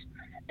shorts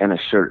and a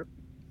shirt.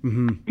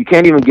 Mm-hmm. You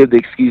can't even give the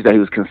excuse that he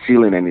was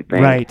concealing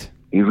anything. Right.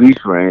 He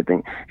reached for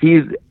anything.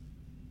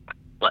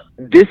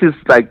 This is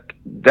like,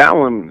 that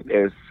one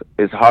is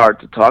hard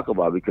to talk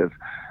about, because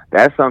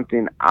that's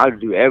something I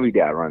do every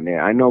day I run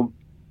there. I know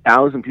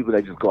 1,000 people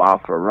that just go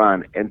out for a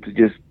run, and to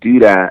just do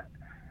that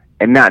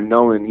and not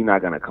knowing you're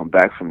not gonna come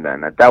back from that.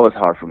 And that was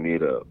hard for me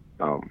to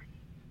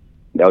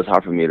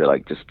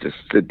like just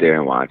sit there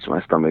and watch.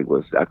 My stomach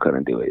I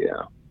couldn't do it.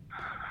 Yeah.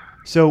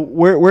 So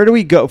where do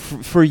we go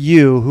for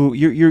you? Who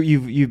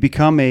you've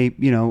become a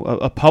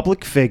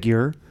public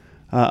figure,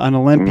 an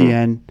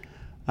Olympian,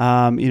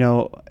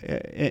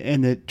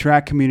 in the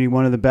track community,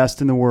 one of the best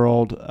in the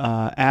world,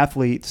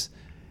 athletes.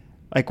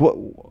 Like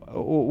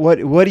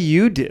what do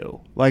you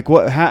do? Like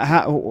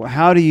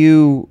how do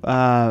you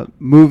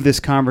move this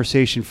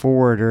conversation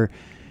forward, or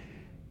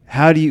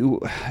how do you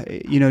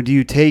do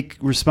you take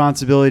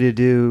responsibility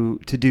to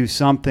do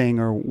something,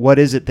 or what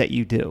is it that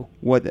you do?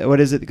 What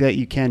is it that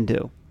you can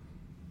do?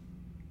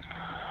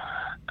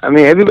 I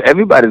mean,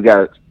 everybody's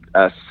got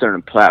a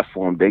certain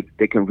platform.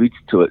 They can reach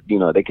to it.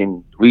 They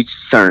can reach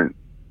certain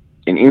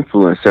and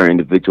influence certain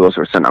individuals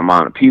or a certain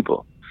amount of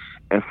people.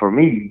 And for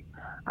me,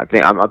 I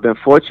think I've been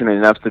fortunate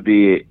enough to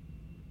be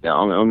not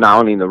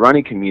only in the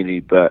running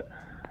community, but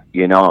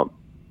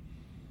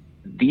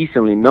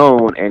decently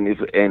known.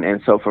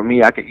 And so for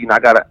me, I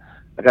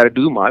gotta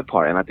do my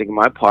part. And I think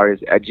my part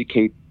is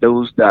educate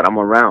those that I'm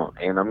around.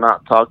 And I'm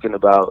not talking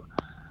about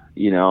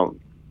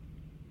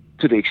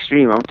to the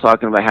extreme. I'm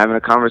talking about having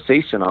a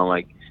conversation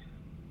on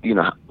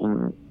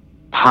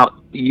how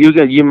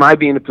you might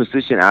be in a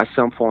position at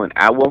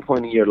one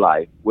point in your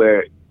life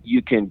where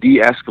you can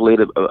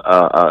de-escalate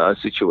a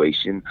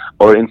situation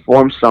or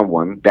inform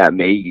someone that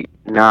may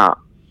not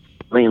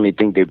plainly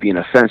think they're being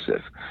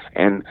offensive,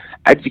 and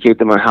educate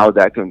them on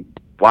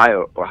why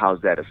or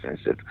how's that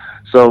offensive.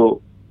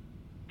 So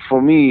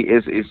for me,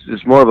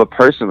 it's more of a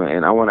personal,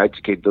 and I want to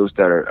educate those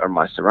that are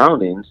my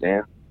surroundings.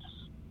 And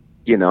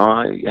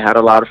I had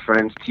a lot of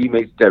friends,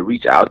 teammates that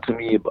reached out to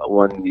me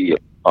when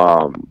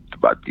I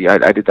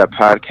did that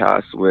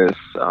podcast with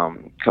a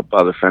couple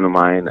other friends of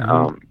mine,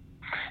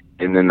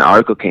 and then the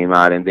article came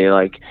out, and they're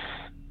like,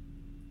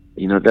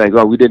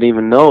 oh, we didn't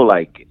even know.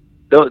 Like,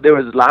 there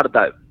was a lot of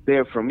that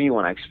there for me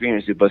when I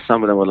experienced it, but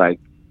some of them were like,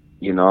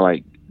 it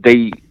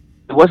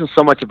wasn't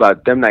so much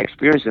about them not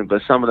experiencing it,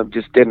 but some of them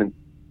just didn't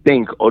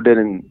think or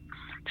didn't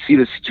see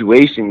the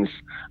situations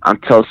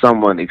until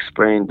someone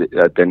explained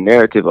the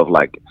narrative of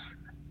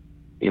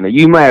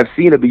you might have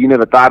seen it, but you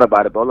never thought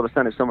about it. But all of a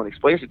sudden, if someone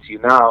explains it to you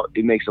now,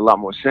 it makes a lot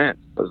more sense.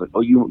 I was like,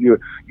 oh, you're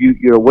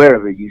aware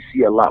of it. You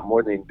see a lot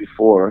more than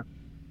before.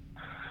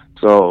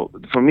 So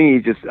for me,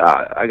 just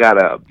I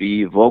gotta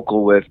be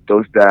vocal with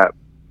those that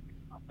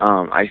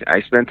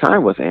I spend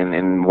time with,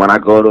 and when I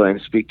go to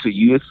and speak to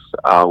youth,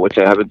 which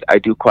I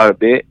do quite a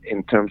bit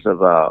in terms of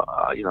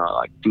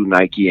through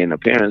Nike and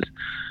appearance.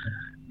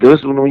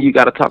 Those when you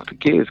got to talk to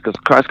kids, because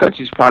cross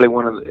country is probably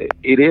one of the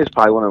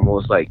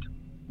most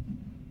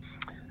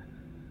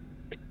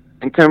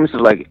in terms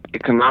of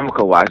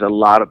economical wise, a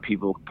lot of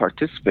people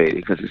participate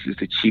because this is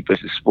the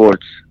cheapest of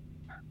sports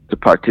to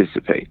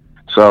participate.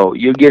 So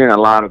you're getting a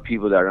lot of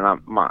people that are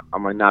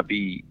might not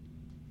be,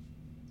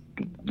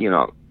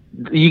 you're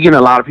getting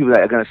a lot of people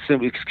that are going to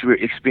simply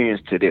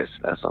experience to this.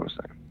 That's what I'm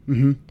saying.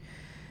 Mm-hmm.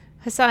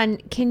 Hassan,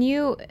 can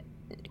you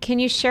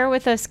share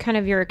with us kind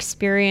of your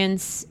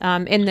experience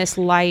in this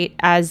light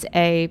as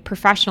a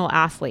professional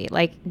athlete?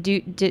 Like,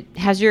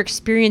 has your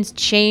experience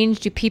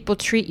changed? Do people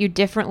treat you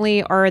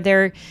differently? Or are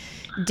there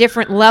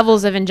different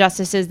levels of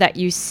injustices that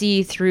you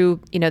see through,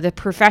 the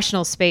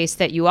professional space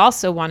that you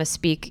also want to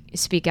speak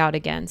out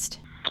against?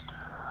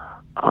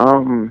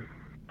 That's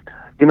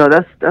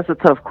a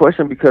tough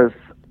question because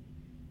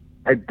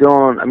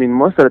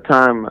most of the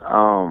time,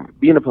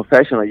 being a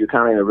professional, you're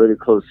kind of in a really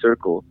close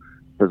circle.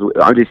 Because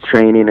I'm just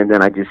training, and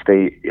then I just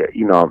stay,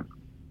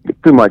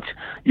 pretty much.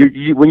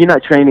 When you're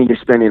not training, you're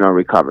spending on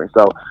recovering.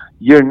 So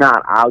you're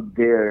not out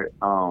there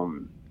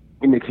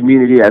in the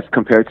community as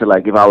compared to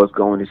if I was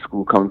going to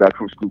school, coming back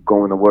from school,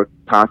 going to work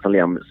constantly.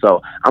 I'm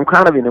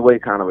kind of in a way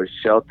kind of a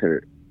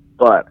shelter,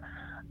 but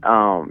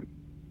I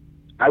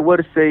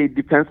would say it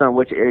depends on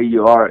which area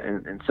you are.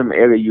 In some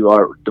area you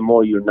are, the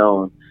more you're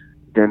known,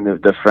 then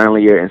the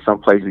friendlier. In some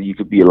places you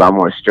could be a lot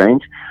more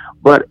estranged,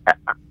 but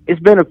it's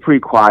been a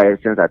pretty quiet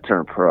since I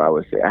turned pro. I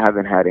would say I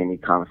haven't had any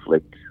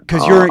conflict.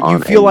 Because you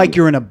feel like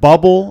you're in a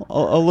bubble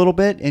a little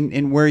bit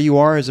in where you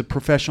are as a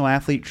professional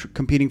athlete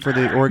competing for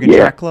the Oregon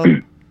Track Club.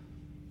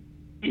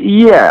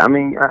 Yeah,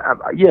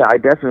 I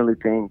definitely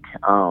think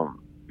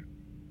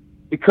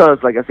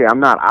because, like I say, I'm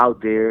not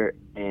out there,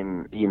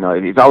 and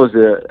if I was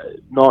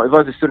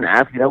a student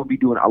athlete, I would be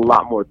doing a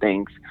lot more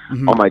things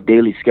on my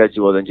daily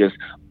schedule than just.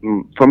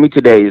 For me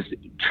today is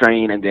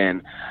train, and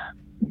then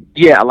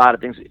a lot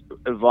of things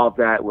involve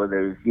that, where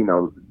there's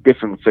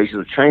different phases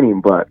of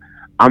training, but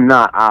I'm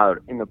not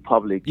out in the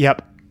public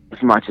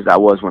as much as I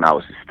was when I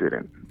was a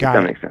student.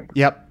 That makes sense.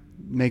 Yep,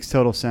 makes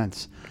total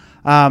sense.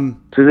 So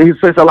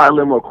it's a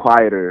little more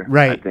quieter.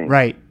 Right, I think.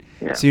 Right.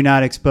 Yeah. So you're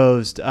not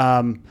exposed.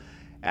 And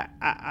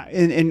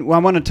I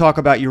want to talk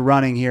about your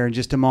running here in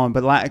just a moment,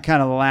 but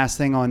kind of the last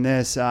thing on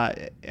this,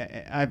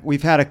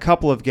 we've had a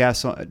couple of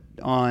guests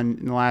on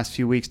in the last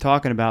few weeks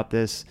talking about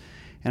this.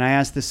 And I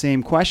asked the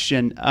same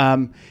question.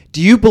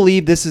 Do you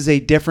believe this is a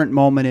different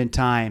moment in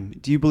time?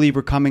 Do you believe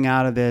we're coming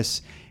out of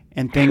this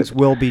and things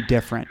will be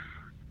different?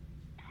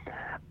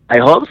 I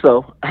hope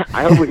so.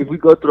 I hope if we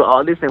go through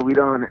all this and we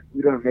don't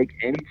make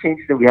any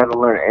changes and we haven't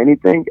learned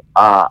anything,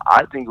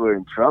 I think we're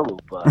in trouble.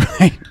 But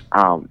right.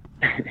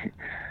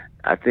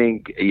 I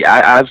think,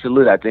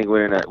 absolutely. I think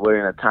we're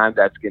in a time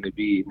that's going to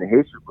be in the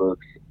history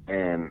books,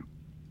 and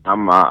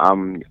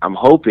I'm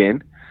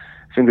hoping,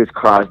 fingers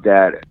crossed,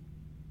 that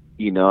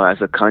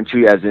as a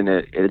country, as in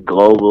a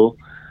global,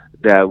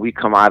 that we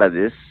come out of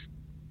this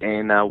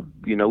and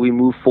we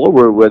move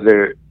forward,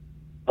 whether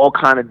all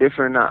kind of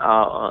different,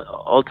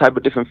 all type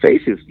of different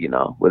faces,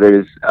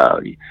 whether it's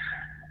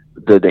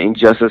the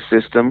injustice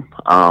system,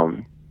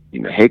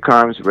 hate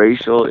crimes,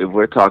 racial. If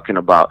we're talking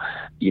about,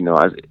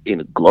 as in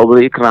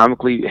globally,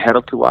 economically,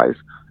 health-wise,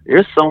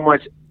 there's so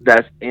much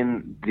that's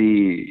in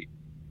the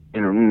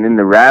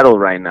rattle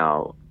right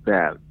now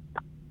that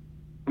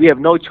we have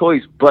no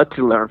choice but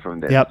to learn from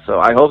this. Yep. So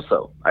I hope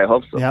so.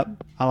 Yep,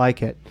 I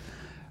like it.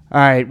 All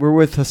right, we're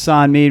with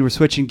Hassan Mead. We're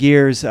switching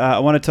gears. I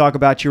want to talk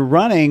about your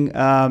running.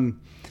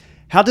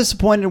 How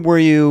disappointed were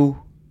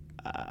you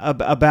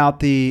about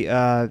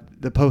the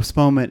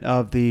postponement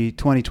of the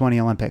 2020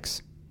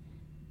 Olympics?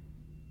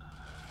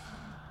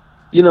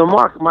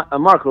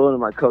 Mark Rowland,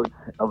 my coach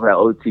over at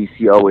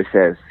OTC, always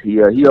says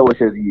he always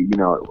says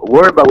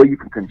worry about what you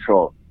can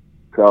control.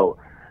 So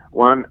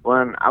when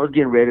I was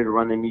getting ready to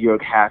run the New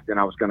York half, then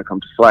I was going to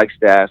come to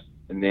Flagstaff,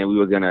 and then we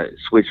were going to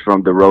switch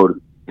from the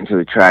road into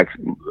the track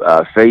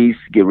phase,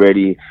 get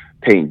ready,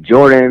 paint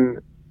Jordan,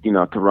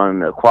 to run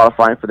the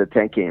qualifying for the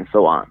 10K and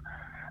so on.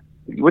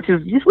 Which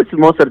is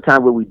most of the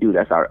time what we do.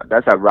 That's our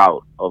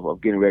route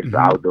of getting ready for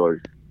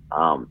outdoors.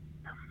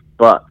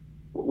 But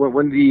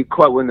when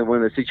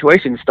the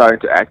situation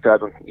started to act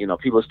up, and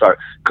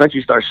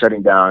countries start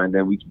shutting down, and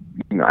then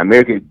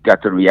America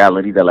got to the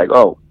reality that like,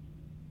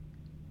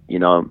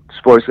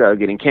 sports are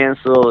getting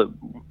canceled,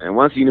 and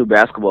once you knew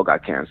basketball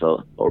got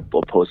canceled or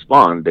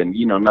postponed, then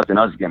nothing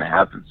else is going to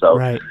happen. So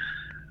right.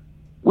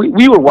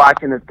 we were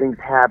watching the things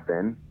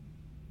happen,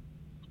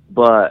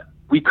 but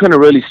we couldn't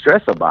really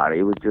stress about it.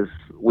 It was just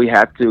we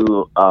had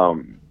to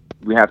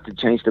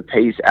change the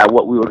pace at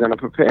what we were going to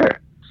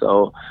prepare.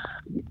 So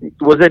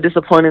was it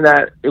disappointing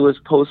that it was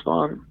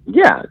postponed?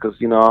 Yeah, because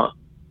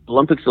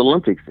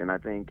Olympics, and I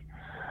think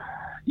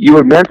you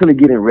were mentally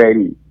getting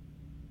ready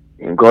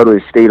and go to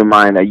a state of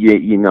mind that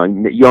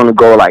you only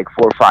go like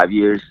 4 or 5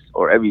 years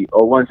or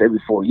once every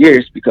 4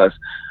 years, because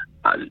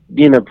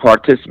being a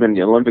participant in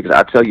the Olympics,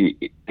 I tell you,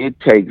 it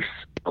takes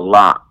a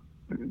lot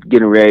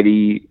getting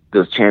ready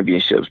those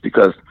championships,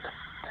 because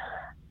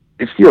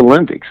it's the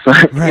Olympics.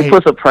 Right. It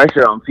puts a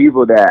pressure on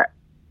people that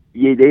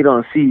they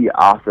don't see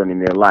often in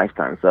their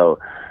lifetime. So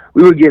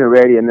we were getting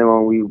ready, and then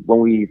when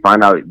we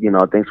find out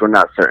things were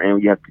not certain,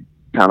 we have to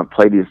kind of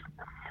play this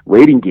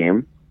waiting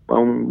game.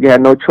 We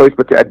had no choice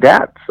but to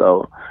adapt.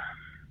 So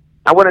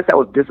I wouldn't say I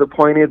was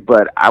disappointed,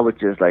 but I was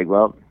just like,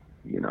 well,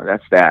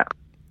 that's that.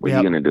 What are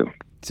you going to do?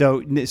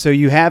 So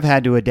you have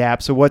had to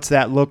adapt. So what's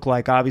that look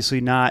like?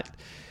 Obviously not.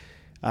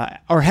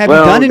 Or have you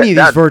done any of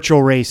these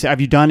virtual races?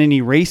 Have you done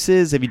any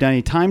races? Have you done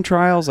any time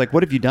trials? Like,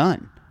 what have you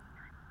done?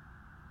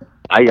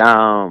 I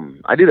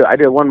did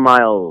a 1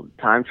 mile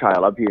time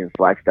trial up here in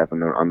Flagstaff on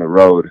the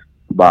road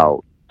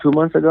about 2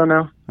 months ago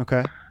now.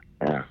 Okay.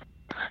 Yeah.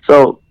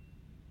 So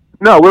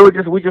no, we were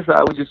just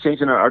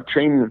changing our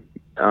training,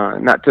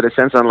 not to the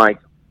sense on like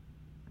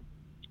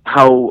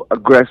how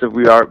aggressive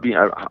we are being,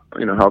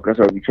 how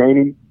aggressive are we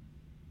training?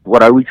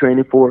 What are we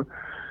training for?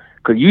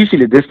 Because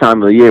usually this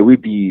time of the year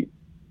we'd be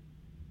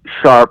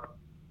sharp,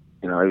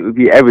 it would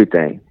be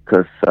everything,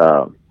 because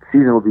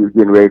season will be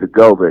getting ready to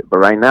go. But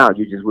right now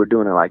we're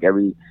doing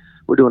it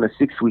we're doing a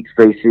 6 week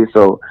phase here.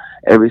 So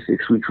every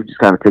 6 weeks we're just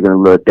kind of taking a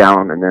little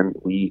down, and then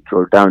we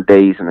throw down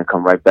days and then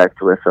come right back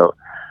to it. So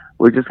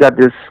we just got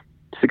this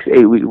 6 to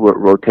 8 week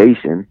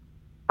rotation.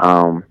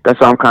 That's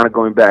why I'm kind of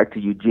going back to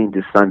Eugene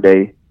this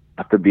Sunday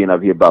after being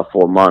up here about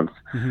 4 months,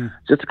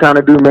 just to kind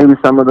of do maybe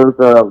some of those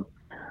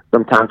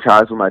some time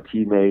trials with my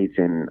teammates,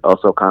 and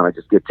also kind of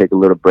just take a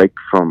little break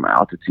from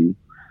altitude.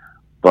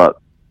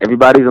 But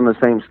everybody's on the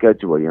same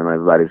schedule.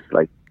 Everybody's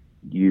like,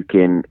 you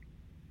can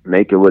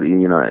make it with,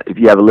 if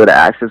you have a little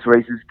access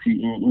races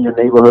in your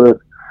neighborhood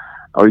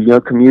or your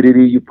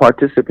community, you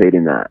participate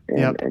in that.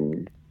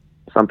 And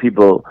some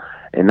people,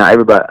 and not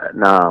everybody,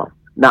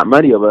 not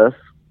many of us,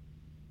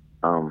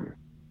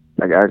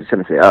 like I just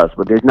shouldn't say us,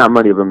 but there's not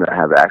many of them that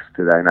have access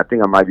to that. And I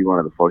think I might be one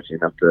of the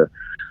fortunate enough to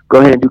go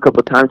ahead and do a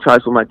couple of time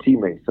tries with my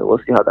teammates. So we'll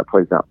see how that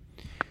plays out.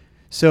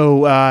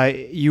 So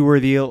you were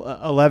the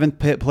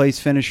 11th place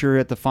finisher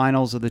at the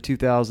finals of the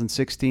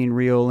 2016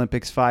 Rio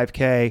Olympics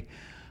 5K.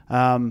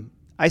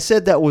 I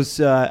said that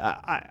was,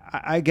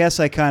 I guess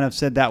I kind of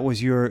said that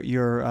was your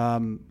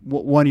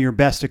one of your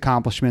best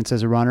accomplishments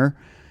as a runner,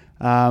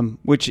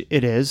 which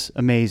it is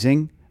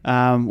amazing.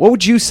 What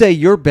would you say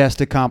your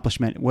best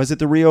accomplishment? Was it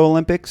the Rio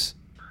Olympics?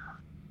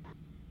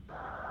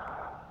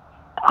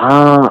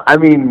 I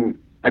mean,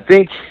 I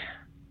think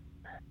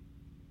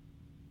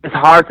it's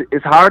hard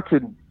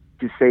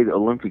to say the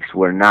Olympics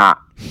were not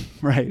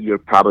right. You're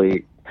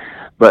probably,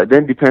 but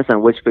then it depends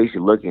on which phase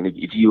you're looking.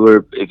 If you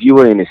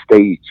were in a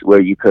stage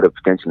where you could have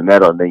potentially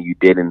medal and then you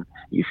didn't,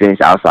 you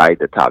finished outside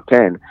the top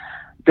 10,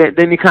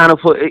 then you kind of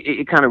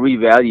it kind of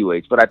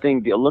reevaluates. But I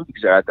think the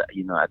Olympics are at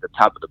the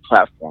top of the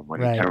platform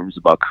when right. in terms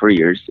about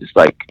careers. It's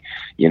like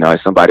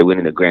somebody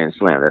winning the Grand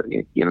Slam.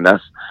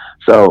 That's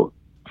so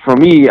for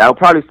me. I'll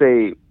probably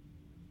say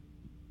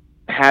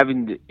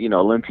having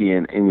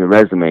Olympian in your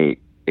resume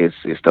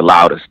it's the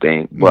loudest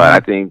thing. But I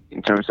think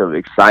in terms of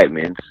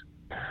excitement,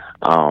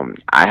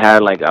 I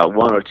had like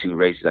one or two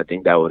races. I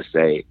think that would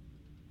say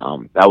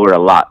that were a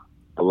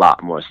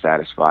lot more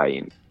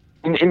satisfying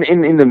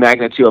in the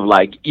magnitude of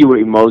like you were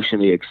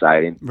emotionally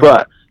excited,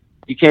 but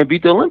you can't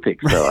beat the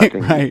Olympics. So I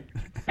think right.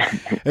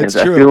 It's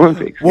that's true. the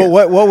Olympics. Well,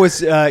 what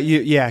was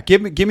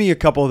give me a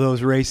couple of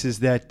those races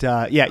that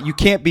you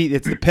can't beat.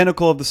 It's the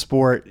pinnacle of the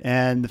sport,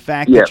 and the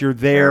fact that you're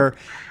there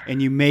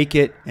and you make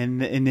it,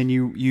 and then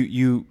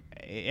you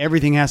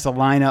everything has to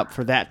line up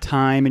for that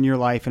time in your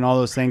life and all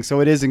those things. So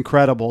it is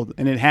incredible,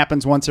 and it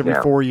happens once every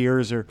 4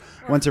 years or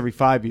once every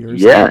 5 years.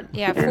 Yeah,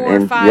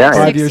 4,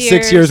 5 years,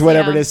 6 years,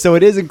 whatever it is. So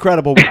it is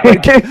incredible.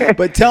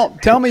 But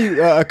tell me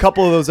a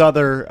couple of those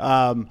other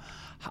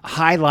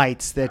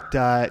highlights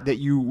that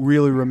you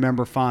really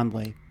remember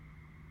fondly.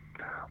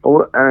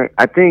 Well,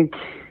 I think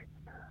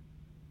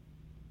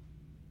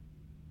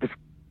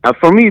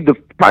for me,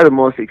 probably the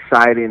most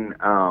exciting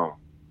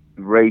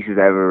races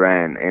I ever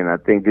ran, and I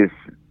think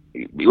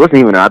it wasn't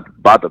even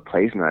about the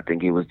placement. I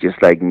think it was just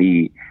like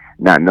me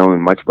not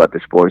knowing much about the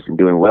sports and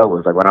doing well. It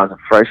was like when I was a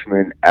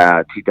freshman,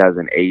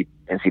 2008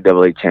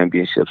 NCAA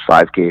Championships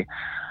 5K.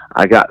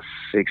 I got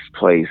 6th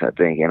place, I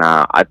think, and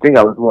I think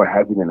I was more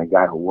happy than the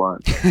guy who won.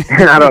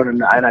 And I don't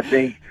know, and I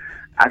think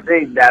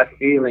that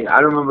feeling. I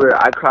remember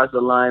I crossed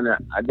the line.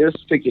 There's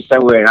a picture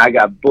somewhere, and I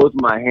got both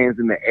my hands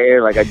in the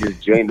air like I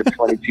just drained the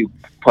 22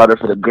 putter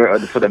for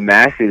the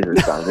Masters or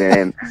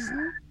something.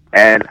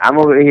 And I'm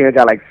over here. I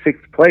got like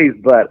 6th place,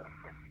 but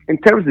in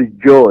terms of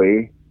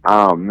joy,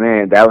 oh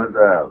man, that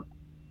was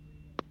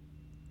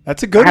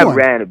that's a good one. I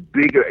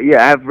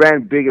have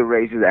ran bigger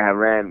races. I have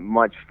ran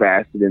much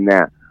faster than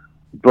that.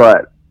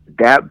 But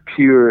that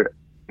pure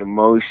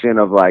emotion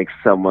of like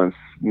someone's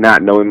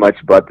not knowing much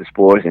about the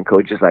sports and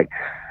coach just like,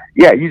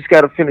 yeah, you just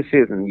got to finish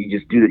it, and you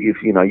just do it.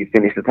 If you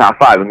finish the top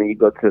 5, and then you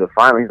go to the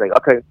final. He's like,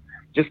 okay,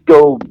 just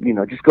go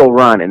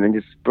run, and then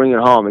just bring it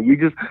home. And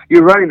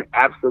you're running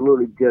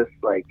absolutely just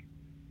like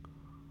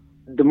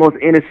the most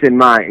innocent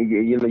mind.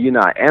 You're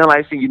not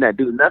analyzing, you're not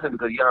doing nothing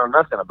because you don't know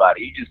nothing about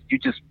it. You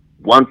just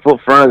 1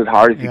 foot front as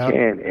hard as you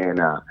can.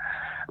 And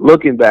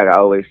looking back, I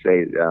always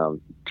say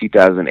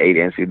 2008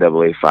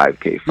 NCAA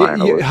 5K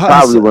final was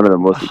probably one of the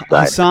most exciting.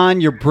 Hassan,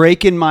 you're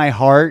breaking my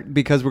heart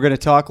because we're going to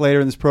talk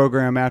later in this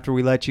program after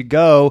we let you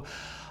go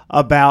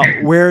about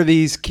where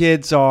these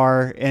kids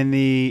are in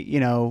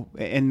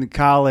the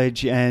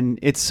college, and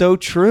it's so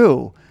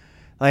true.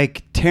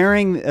 Like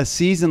tearing a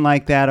season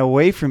like that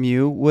away from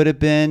you would have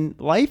been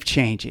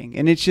life-changing,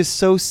 and it's just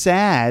so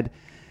sad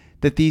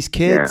that these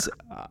kids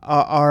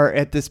are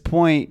at this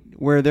point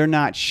where they're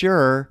not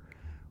sure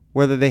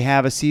whether they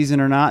have a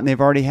season or not, and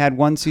they've already had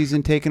one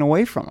season taken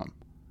away from them.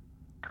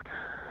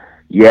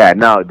 Yeah,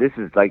 no, this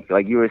is like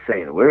you were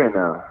saying, we're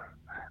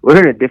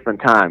in a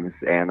different times,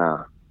 and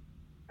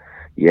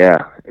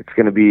it's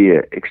going to be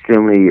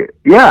extremely.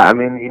 Yeah, I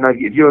mean,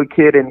 if you're a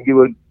kid and you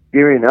were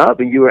gearing up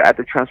and you were at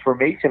the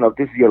transformation of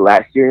this is your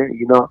last year,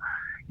 you don't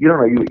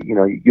know,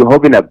 you're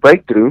hoping that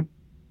breakthrough,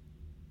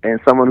 and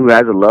someone who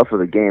has a love for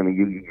the game and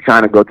you're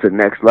trying to go to the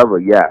next level.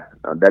 Yeah,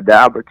 that the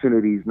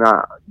opportunity is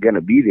not going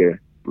to be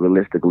there.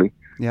 Realistically.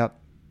 Yep.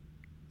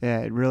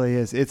 Yeah, it really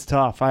is. It's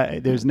tough.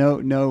 There's no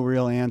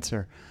real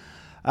answer.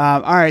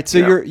 All right, so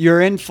you're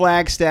in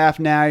Flagstaff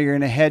now. You're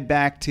going to head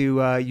back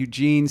to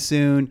Eugene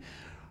soon.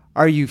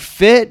 Are you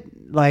fit?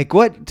 Like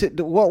what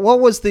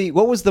was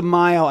the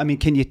mile? I mean,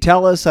 can you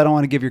tell us? I don't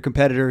want to give your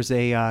competitors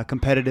a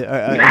competitive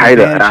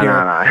advantage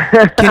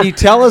here. Can you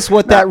tell us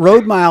what that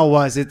road mile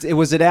was? It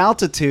was at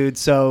altitude,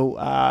 so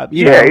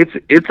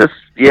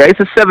it's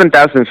a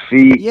 7,000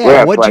 feet.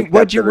 Yeah,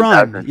 what'd you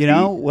run?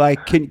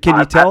 Like can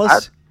you tell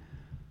us?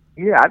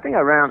 I think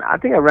I ran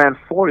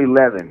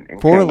 4:11.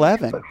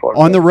 4:11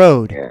 on the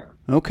road. Yeah.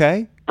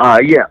 Okay. On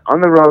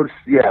the road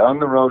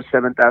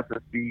 7,000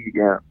 feet.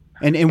 Yeah.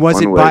 And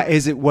was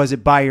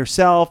it by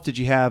yourself? Did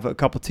you have a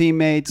couple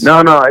teammates? No,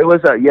 it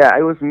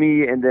was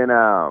me, and then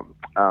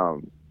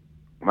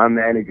my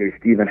manager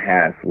Stephen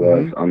Haas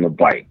was on the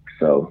bike,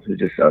 so it was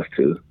just us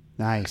two.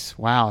 Nice.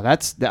 Wow,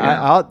 that's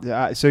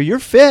so you're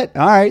fit.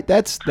 All right,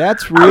 that's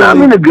really.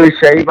 I'm in a good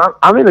shape.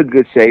 I'm in a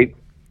good shape.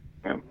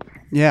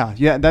 Yeah,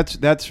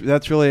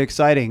 that's really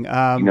exciting.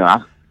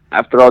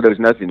 After all, there's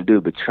nothing to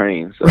do but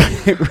train. So.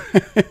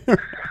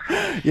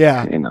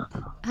 Yeah.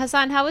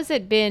 Hassan, how has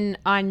it been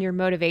on your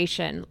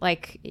motivation?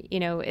 Like,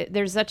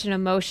 there's such an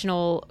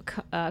emotional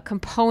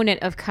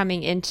component of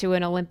coming into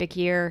an Olympic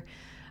year.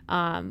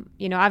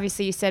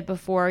 Obviously you said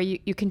before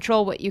you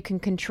control what you can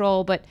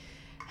control, but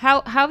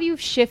how have you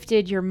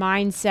shifted your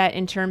mindset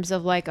in terms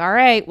of like, all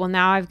right, well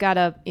now I've got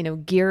to,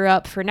 gear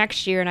up for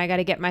next year and I got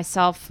to get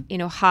myself,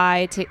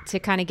 high to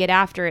kind of get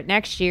after it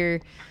next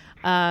year.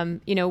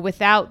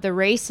 Without the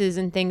races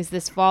and things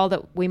this fall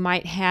that we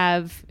might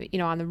have,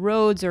 on the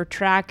roads or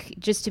track,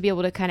 just to be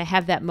able to kind of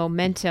have that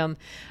momentum.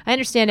 I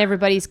understand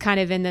everybody's kind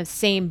of in the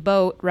same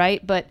boat,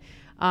 right? But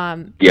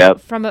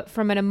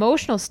From an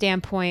emotional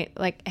standpoint,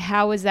 like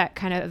how has that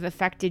kind of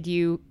affected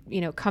you,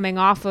 coming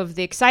off of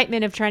the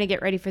excitement of trying to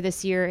get ready for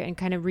this year and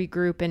kind of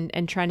regroup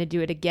and trying to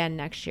do it again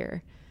next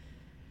year?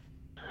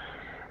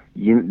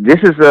 This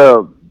is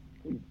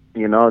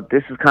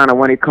kind of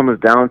when it comes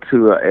down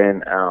to,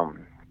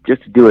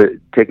 just to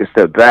take a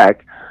step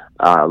back,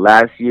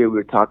 last year we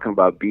were talking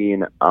about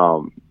being,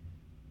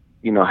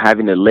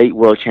 having a late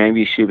World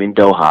Championship in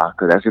Doha,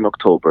 because that's in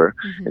October,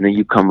 and then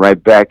you come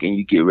right back and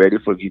you get ready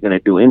for if you're going to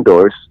do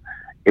indoors.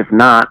 If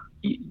not,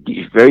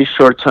 very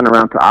short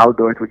turnaround to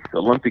outdoors, which is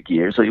Olympic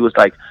year. So it was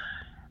like,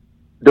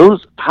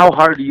 how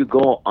hard do you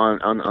go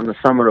on the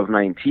summer of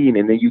 19,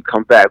 and then you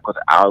come back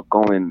without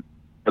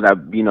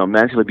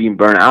mentally being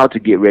burnt out to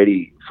get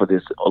ready for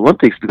this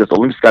Olympics, because the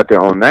Olympics got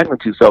their own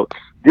magnitude. So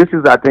this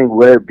is, I think,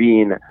 where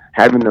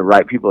having the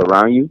right people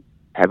around you,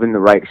 having the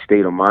right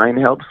state of mind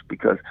helps,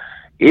 because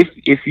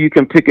if you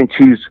can pick and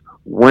choose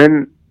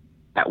when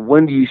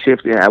do you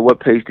shift and at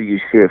what pace do you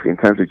shift in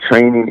terms of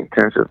training, in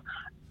terms of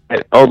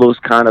all those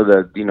kind of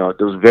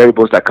those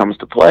variables that comes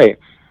to play,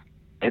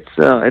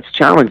 it's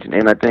challenging.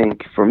 And I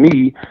think for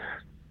me,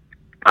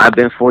 I've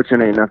been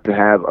fortunate enough to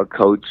have a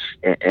coach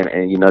and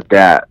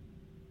that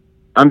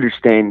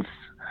understands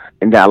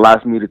and that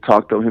allows me to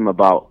talk to him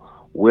about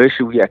where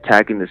should we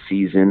attack in the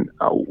season,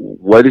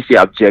 what is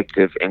the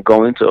objective, and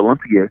go into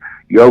Olympic year.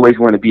 You always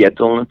want to be at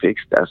the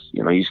Olympics. That's,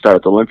 you start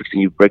at the Olympics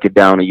and you break it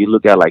down and you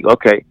look at like,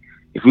 okay,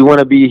 if we want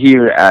to be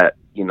here at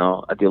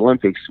the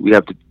Olympics, we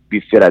have to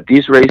be fit at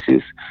these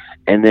races.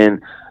 And then,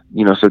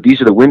 so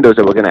these are the windows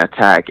that we're going to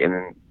attack. And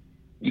then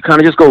you kind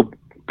of just go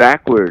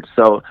backwards.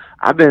 So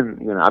I've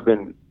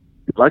been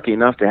lucky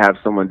enough to have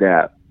someone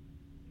that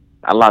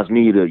allows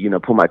me to,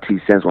 put my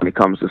 2 cents when it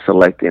comes to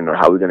selecting or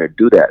how we're going to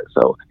do that.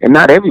 So, and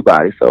not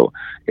everybody. So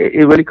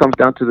it really comes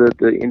down to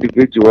the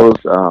individual's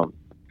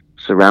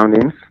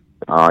surroundings,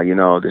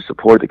 the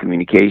support, the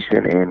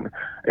communication,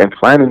 and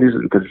planning this,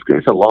 because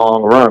it's a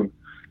long run.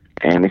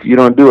 And if you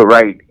don't do it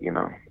right,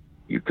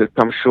 you could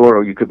come short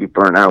or you could be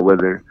burnt out,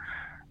 whether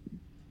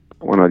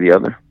one or the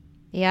other.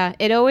 Yeah,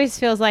 it always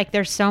feels like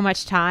there's so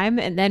much time,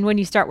 and then when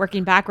you start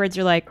working backwards,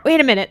 you're like, wait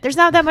a minute, there's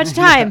not that much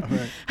time.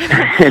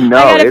 I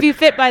gotta be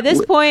fit by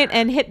this point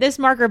and hit this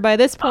marker by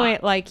this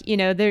point. Like, you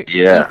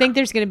think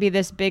there's going to be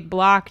this big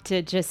block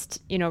to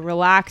just,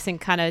 relax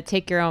and kind of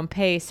take your own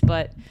pace,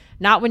 but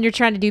not when you're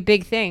trying to do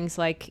big things.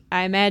 Like,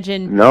 I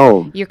imagine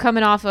you're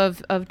coming off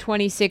of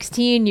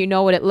 2016. You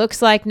know what it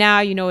looks like now.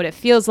 You know what it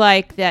feels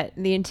like, that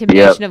the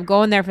intimidation of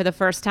going there for the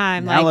first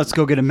time. Now let's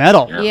go get a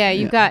medal. Yeah,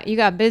 you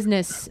got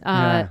business.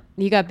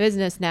 You got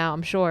business now,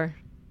 I'm sure.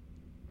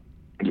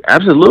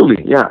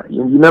 Absolutely, yeah.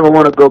 You never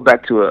want to go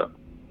back to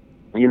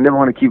you never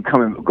want to keep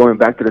going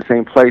back to the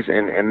same place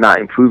and not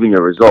improving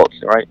your results,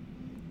 right?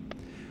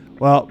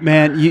 Well,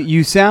 man,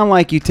 you sound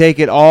like you take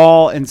it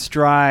all in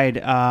stride.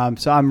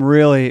 So I'm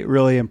really,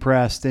 really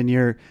impressed. And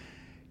you're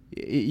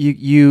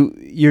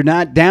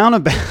not down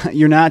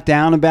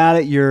about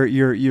it.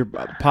 You're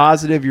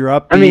positive. You're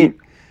upbeat. I mean,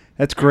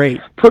 that's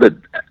great. Put it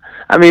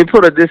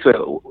this way: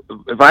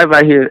 if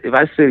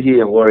I sit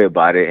here and worry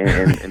about it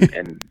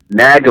and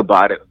nag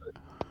about it,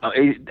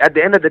 at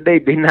the end of the day,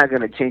 they're not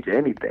going to change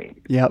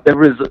anything. Yep.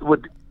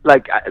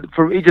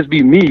 For me, just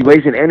be me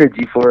wasting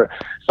energy for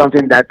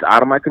something that's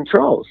out of my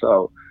control.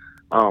 So,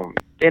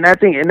 and I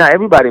think, and not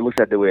everybody looks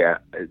at the way,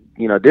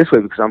 this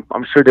way, because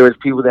I'm sure there was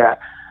people that,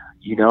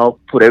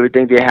 put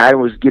everything they had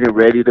and was getting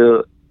ready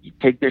to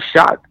take their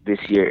shot this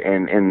year.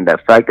 And the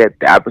fact that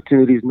the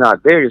opportunity is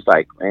not there is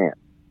like, man,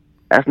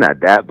 that's not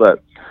that.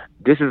 But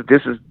this is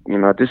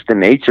the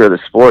nature of the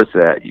sports,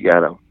 that you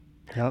gotta,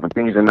 when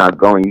things are not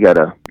going, you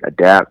gotta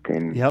adapt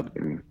and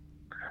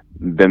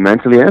be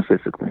mentally and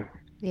physically.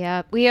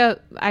 Yeah,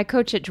 I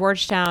coach at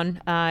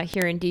Georgetown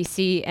here in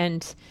DC,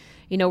 and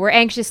we're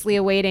anxiously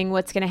awaiting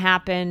what's going to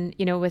happen,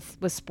 with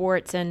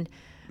sports. And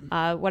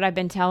what I've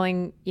been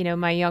telling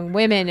my young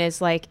women is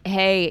like,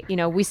 hey,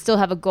 we still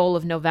have a goal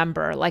of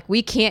November. Like,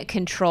 we can't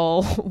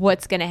control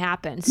what's going to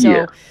happen.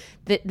 So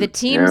the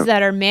teams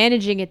that are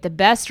managing it the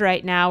best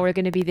right now are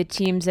going to be the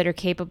teams that are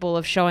capable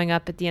of showing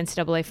up at the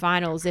NCAA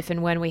finals if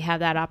and when we have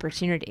that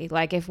opportunity.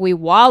 Like, if we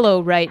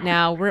wallow right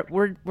now, we're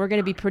going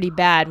to be pretty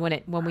bad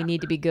when we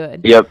need to be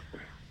good. Yep.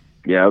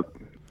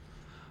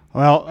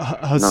 Well,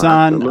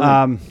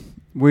 Hassan,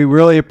 we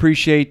really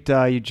appreciate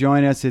you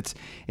joining us. It's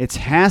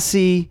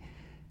Hassie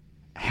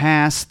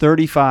Hass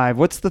 35.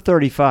 What's the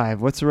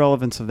 35? What's the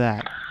relevance of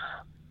that?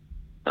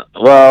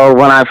 Well,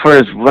 when I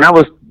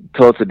was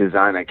told to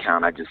design an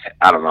account, I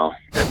don't know.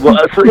 Well,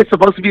 so it's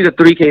supposed to be the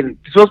 3K.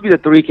 It's supposed to be the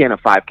 3K and a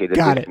 5K.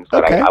 Got it.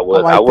 So okay. I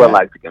would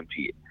like to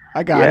compete.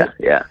 I got it.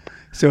 Yeah.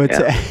 So it's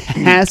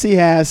Hassie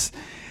Hass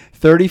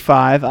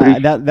 35.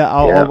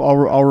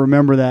 I'll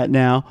remember that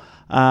now.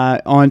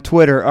 On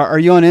Twitter, are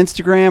you on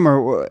Instagram,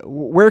 or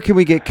where can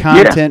we get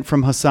content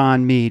from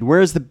Hassan Mead?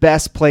 Where's the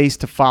best place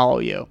to follow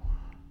you?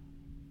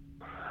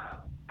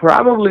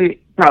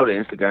 Probably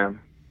Instagram.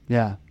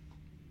 Yeah.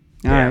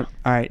 All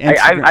right.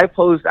 I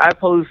post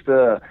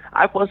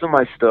on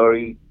my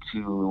story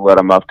to what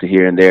I'm up to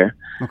here and there.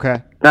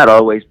 Okay. Not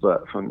always,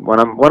 but from when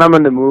I'm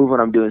in the move, when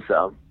I'm doing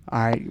something. All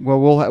right. Well,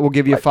 we'll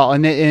give you a follow,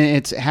 and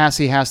it's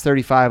Hassy Hass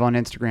 35 on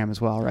Instagram as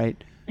well,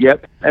 right?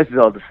 Yep, that's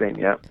all the same.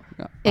 Yep.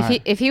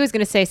 If he was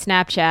going to say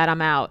Snapchat,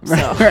 I'm out. So.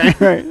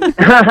 Right.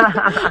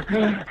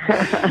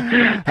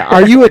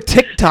 Are you a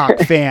TikTok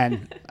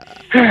fan,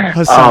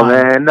 Hassan? Oh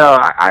man, no,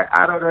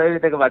 I don't know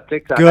anything about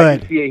TikTok. Good. I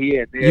can see it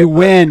here and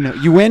there.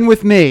 You win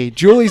with me.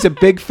 Julie's a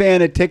big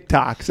fan of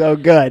TikTok, so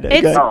good.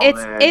 It's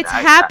good. It's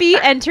happy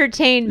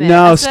entertainment.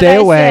 No, That's stay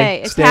what I away.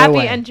 say. It's Stay happy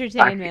away.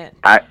 entertainment.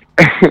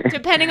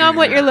 Depending on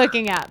what you're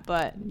looking at,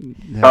 but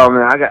oh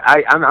man,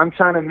 I'm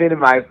trying to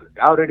minimize.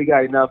 I already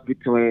got enough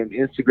between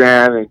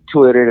Instagram and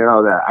Twitter and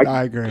all that.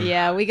 I agree.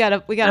 Yeah, we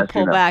gotta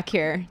pull back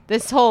here.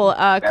 This whole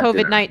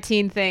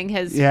COVID-19 thing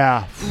has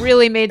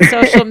really made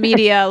social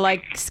media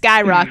like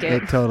skyrocket.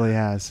 It totally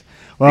has.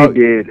 Well, it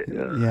did.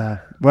 Yeah.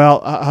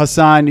 Well,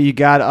 Hassan, you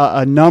got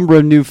a number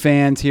of new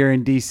fans here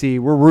in DC.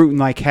 We're rooting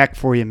like heck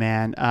for you,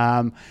 man.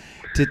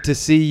 To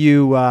see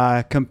you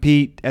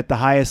compete at the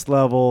highest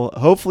level,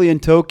 hopefully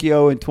in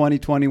Tokyo in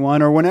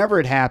 2021 or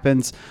whenever it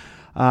happens.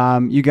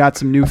 You got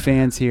some new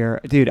fans here.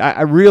 Dude,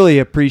 I really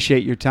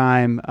appreciate your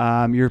time,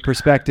 your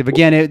perspective.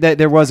 Again,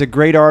 there was a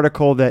great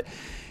article that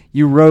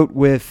you wrote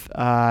with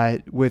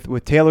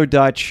Taylor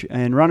Dutch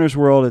in Runner's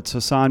World. It's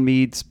Hassan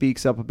Mead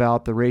speaks up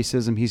about the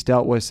racism he's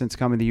dealt with since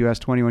coming to the U.S.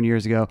 21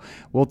 years ago.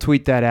 We'll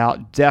tweet that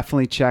out.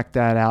 Definitely check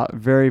that out.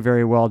 Very,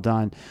 very well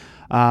done.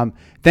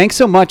 Thanks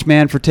so much,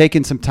 man, for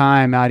taking some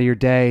time out of your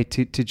day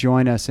to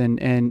join us.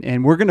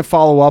 And we're going to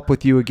follow up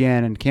with you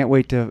again and can't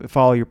wait to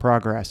follow your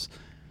progress.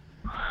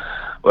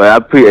 Well, I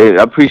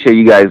appreciate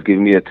you guys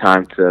giving me the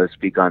time to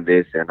speak on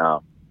this. And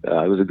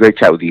it was a great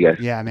chat with you guys.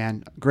 Yeah,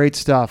 man. Great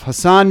stuff.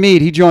 Hassan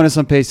Mead, he joined us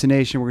on Pace the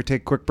Nation. We're going to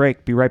take a quick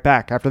break. Be right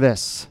back after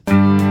this.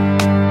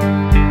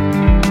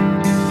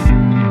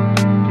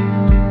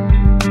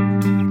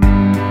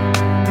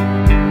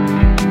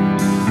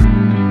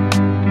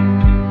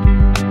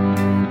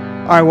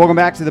 All right, welcome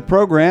back to the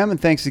program, and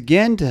thanks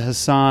again to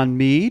Hassan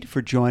Mead for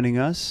joining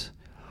us.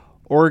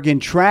 Oregon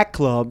Track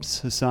Club's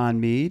Hassan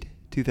Mead,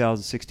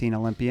 2016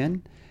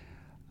 Olympian.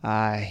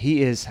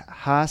 He is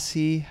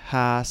Hassy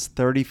Hass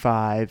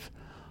 35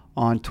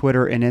 on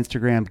Twitter and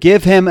Instagram.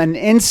 Give him an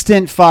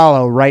instant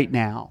follow right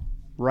now,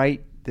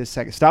 right this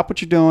second. Stop what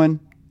you're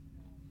doing.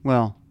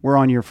 Well, we're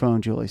on your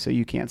phone, Julie, so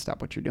you can't stop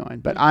what you're doing.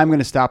 But I'm going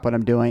to stop what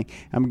I'm doing.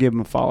 I'm going to give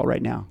him a follow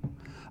right now.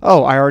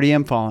 Oh, I already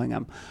am following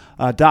him.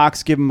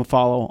 Docs, give him a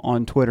follow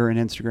on Twitter and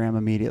Instagram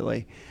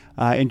immediately.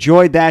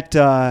 Enjoyed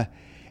that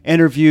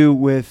interview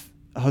with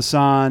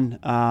Hassan.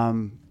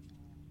 I'm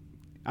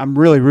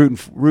really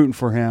rooting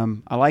for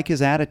him. I like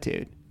his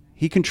attitude.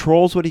 He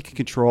controls what he can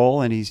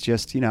control, and he's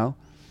just, the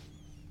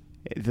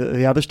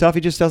other stuff,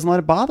 he just doesn't let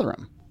it bother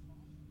him.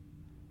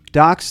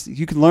 Docs,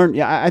 you can learn.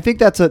 Yeah, I think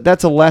that's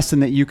a lesson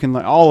that you can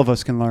learn. All of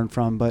us can learn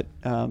from. But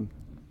I'm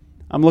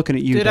looking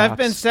at you, dude. Docs. I've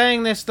been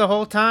saying this the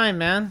whole time,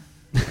 man.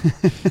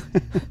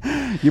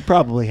 You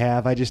probably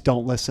have. I just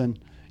don't listen.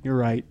 You're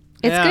right.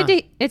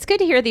 It's good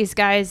to hear these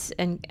guys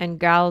and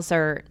gals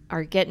are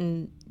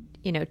getting,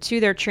 to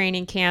their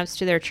training camps,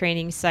 to their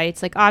training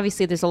sites. Like,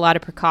 obviously there's a lot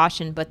of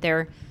precaution, but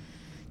they're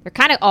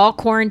kind of all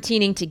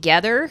quarantining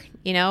together,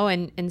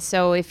 and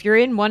so if you're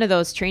in one of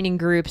those training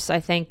groups, I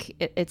think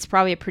it's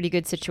probably a pretty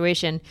good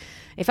situation.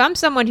 If I'm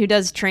someone who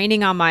does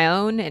training on my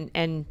own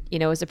and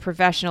as a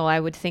professional,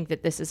 I would think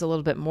that this is a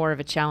little bit more of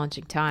a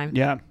challenging time.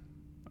 Yeah.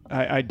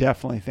 I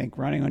definitely think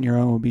running on your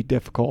own would be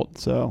difficult.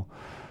 So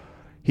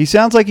he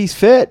sounds like he's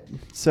fit.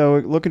 So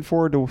looking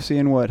forward to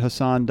seeing what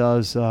Hassan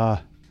does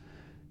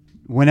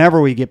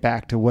whenever we get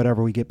back to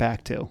whatever we get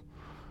back to.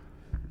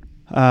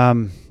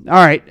 All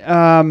right.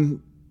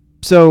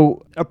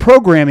 So a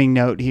programming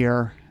note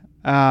here.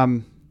 Not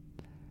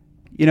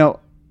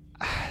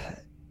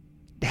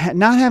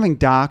having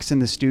Docs in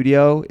the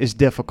studio is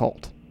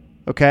difficult.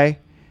 Okay?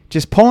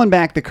 Just pulling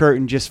back the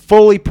curtain, just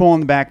fully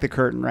pulling back the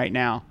curtain right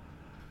now.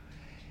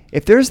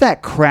 If there's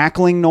that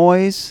crackling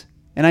noise,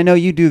 and I know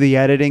you do the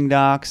editing,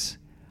 Docs,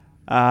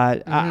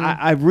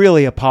 I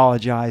really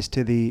apologize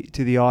to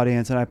the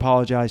audience, and I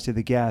apologize to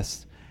the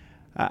guests.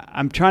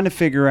 I'm trying to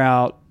figure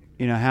out,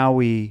 how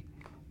we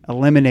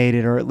eliminate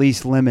it or at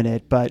least limit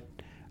it. But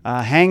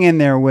hang in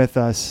there with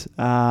us.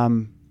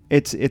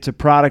 It's a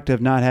product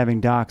of not having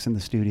Docs in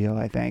the studio,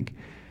 I think.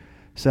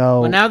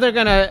 So now they're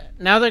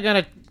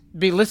gonna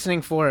be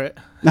listening for it.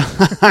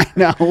 I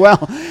know.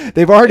 Well,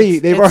 they've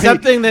already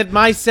something that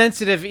my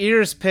sensitive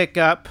ears pick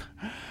up.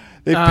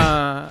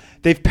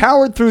 They've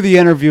powered through the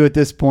interview at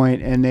this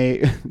point, and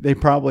they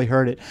probably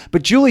heard it.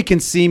 But Julie can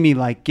see me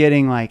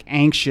getting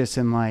anxious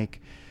and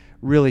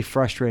really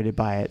frustrated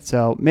by it.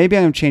 So maybe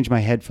I'm gonna change my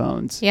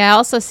headphones. Yeah, I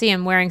also see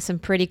him wearing some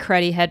pretty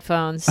cruddy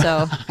headphones.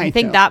 So I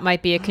think that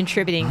might be a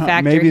contributing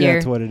factor here. Maybe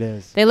that's what it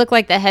is. They look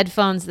like the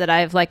headphones that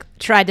I've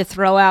tried to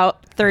throw out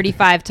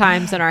 35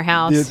 times in our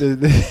house.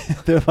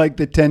 They're like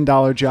the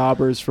 $10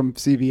 jobbers from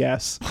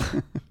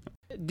CVS.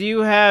 Do you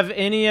have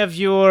any of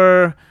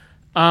your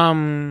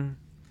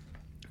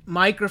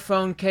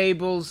microphone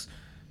cables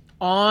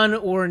on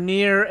or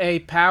near a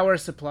power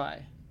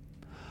supply?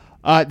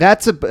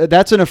 That's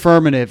an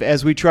affirmative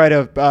as we try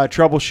to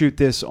troubleshoot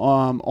this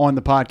on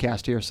the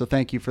podcast here. So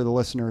thank you for the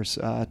listeners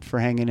for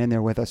hanging in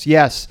there with us.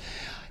 Yes,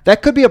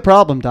 that could be a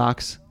problem,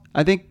 Docs.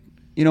 I think,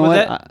 you know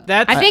what?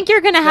 I think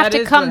you're going to have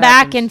to come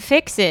back and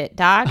fix it,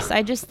 Docs.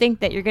 I just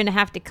think that you're going to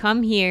have to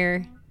come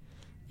here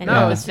and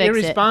it's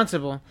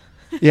irresponsible.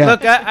 Yeah.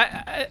 Look,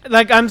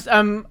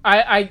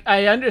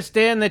 I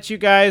understand that you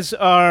guys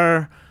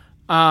are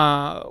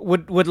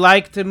would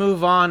like to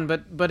move on,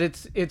 but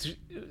it's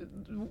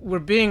we're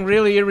being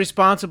really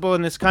irresponsible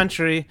in this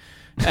country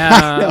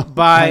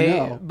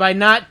by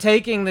not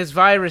taking this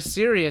virus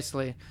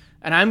seriously,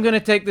 and I'm going to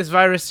take this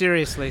virus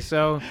seriously.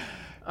 So,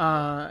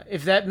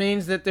 if that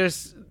means that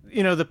there's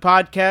the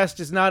podcast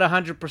is not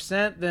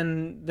 100%,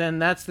 then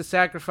that's the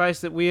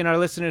sacrifice that we and our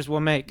listeners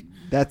will make.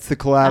 That's the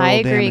collateral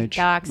damage. I agree,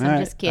 Docs. I'm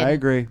just kidding.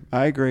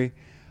 I agree.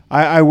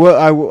 I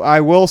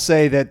will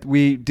say that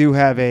we do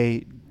have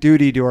a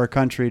duty to our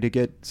country to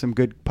get some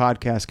good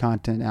podcast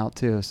content out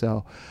too.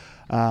 So,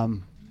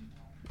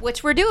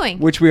 which we're doing.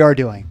 Which we are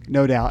doing,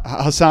 no doubt.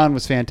 Hassan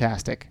was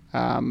fantastic.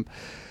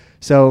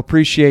 So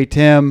appreciate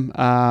him.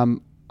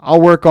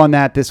 I'll work on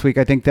that this week.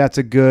 I think that's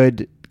a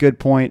good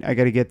point. I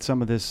got to get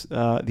some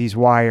of these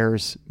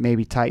wires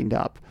maybe tightened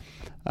up.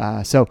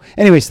 So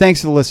anyways,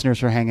 thanks to the listeners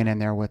for hanging in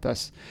there with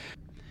us.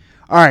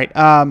 All right.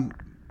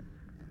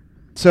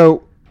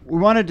 So we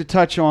wanted to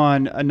touch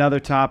on another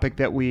topic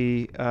that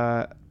we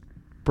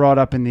brought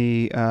up in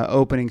the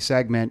opening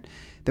segment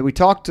that we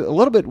talked a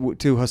little bit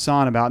to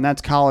Hassan about, and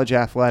that's college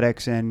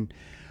athletics and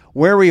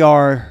where we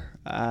are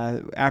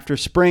after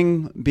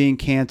spring being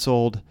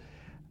canceled,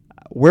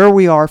 where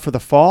we are for the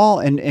fall,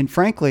 and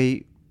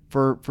frankly,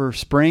 for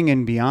spring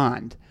and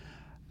beyond.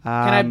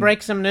 Can I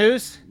break some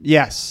news?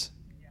 Yes.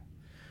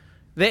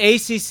 The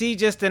ACC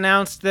just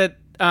announced that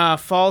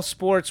fall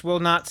sports will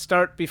not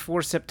start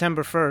before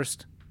September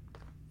 1st.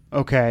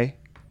 Okay.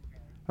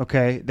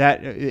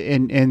 That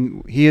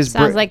and he is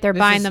sounds like they're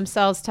buying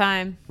themselves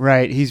time.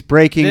 Right. He's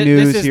breaking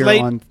news this is here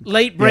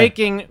late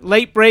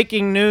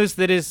breaking news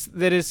that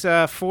is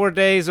 4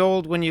 days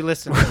old when you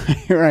listen.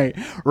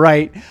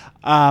 Right.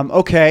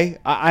 Okay.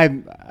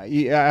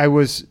 I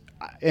was,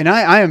 and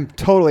I am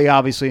totally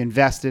obviously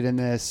invested in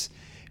this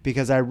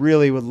because I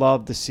really would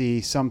love to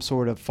see some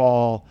sort of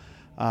fall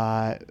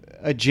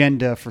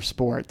agenda for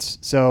sports.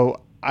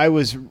 So I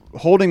was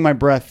holding my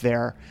breath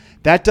there.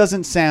 That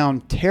doesn't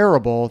sound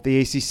terrible, the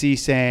ACC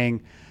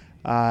saying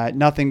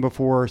nothing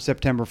before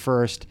September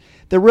 1st.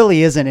 There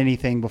really isn't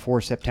anything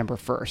before September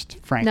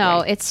 1st, frankly.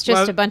 No, it's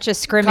just a bunch of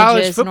scrimmages.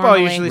 College football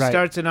normally usually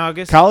starts in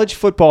August. College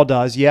football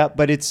does, yeah,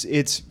 but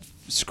it's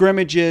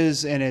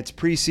scrimmages and it's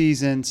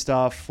preseason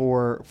stuff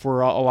for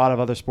a lot of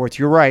other sports.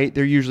 You're right.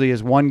 There usually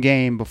is one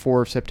game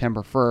before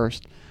September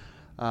 1st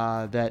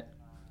that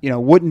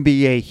wouldn't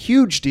be a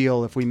huge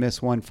deal if we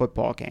miss one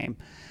football game.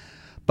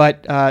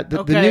 But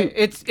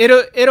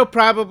it'll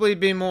probably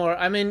be more.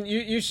 I mean,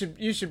 you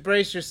should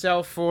brace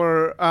yourself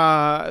for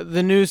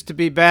the news to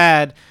be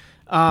bad.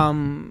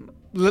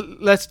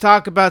 Let's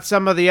talk about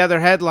some of the other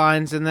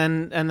headlines, and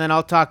then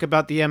I'll talk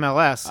about the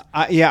MLS.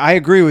 I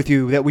agree with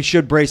you that we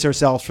should brace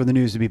ourselves for the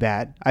news to be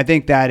bad. I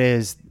think that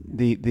is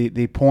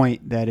the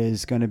point that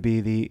is going to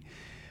be the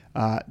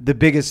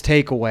biggest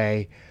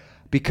takeaway,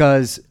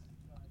 because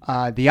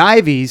the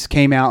Ivies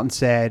came out and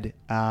said,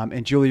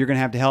 and Julie, you're going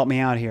to have to help me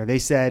out here. They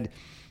said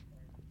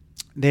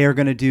they are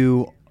going to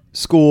do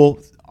school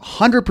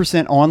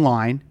 100%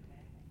 online,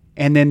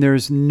 and then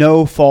there's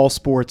no fall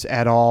sports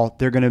at all.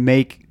 They're going to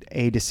make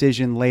a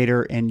decision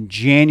later in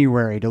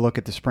January to look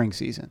at the spring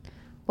season.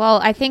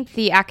 Well, I think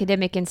the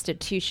academic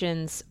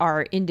institutions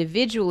are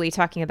individually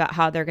talking about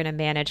how they're going to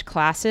manage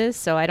classes,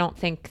 so I don't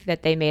think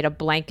that they made a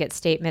blanket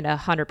statement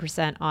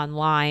 100%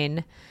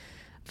 online.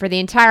 For the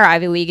entire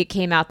Ivy League, it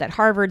came out that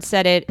Harvard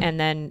said it, and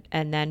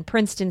then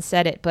Princeton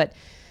said it. But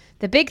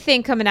the big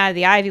thing coming out of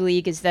the Ivy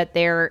League is that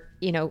they're,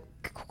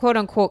 quote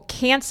unquote,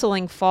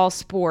 canceling fall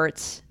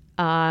sports.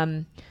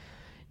 Now,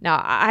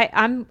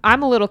 I'm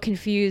a little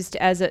confused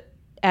as it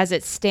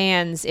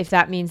stands if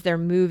that means they're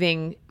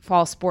moving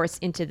fall sports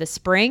into the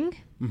spring.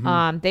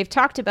 Mm-hmm. They've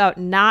talked about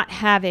not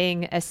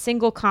having a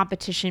single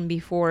competition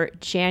before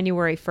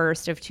January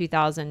 1st of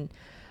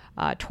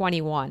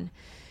 2021.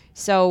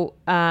 So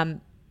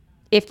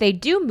if they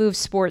do move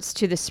sports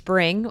to the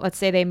spring, let's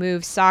say they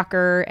move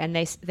soccer and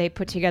they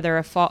put together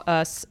a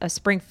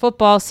spring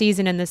football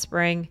season in the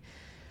spring,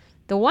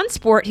 the one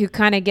sport who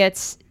kind of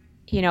gets,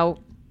 the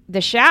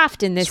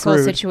shaft in this whole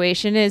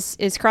situation is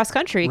cross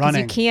country, because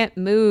you can't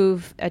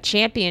move a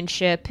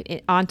championship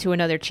onto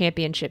another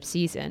championship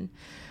season.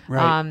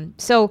 Right.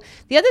 So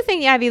the other thing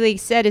the Ivy League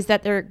said is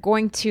that they're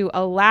going to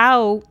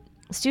allow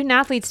student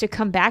athletes to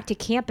come back to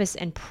campus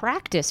and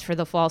practice for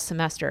the fall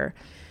semester,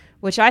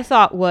 which I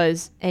thought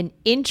was an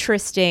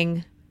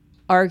interesting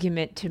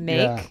argument to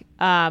make,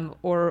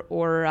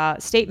 or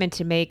statement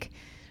to make.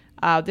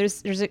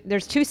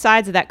 There's two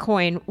sides of that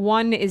coin.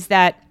 One is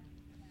that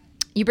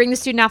you bring the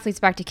student athletes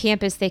back to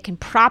campus, they can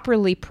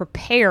properly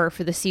prepare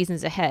for the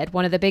seasons ahead.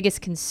 One of the biggest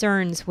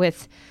concerns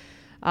with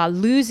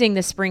losing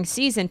the spring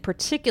season,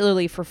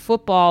 particularly for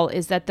football,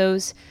 is that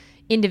those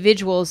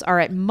individuals are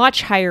at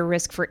much higher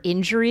risk for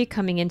injury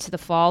coming into the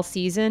fall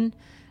season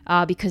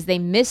because they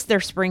missed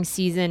their spring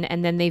season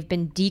and then they've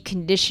been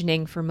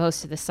deconditioning for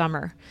most of the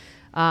summer.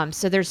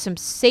 So there's some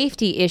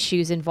safety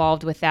issues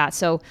involved with that.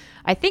 So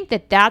I think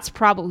that that's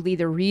probably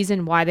the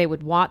reason why they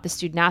would want the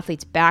student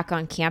athletes back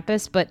on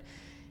campus. But,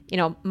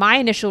 my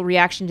initial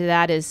reaction to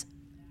that is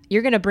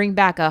you're going to bring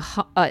back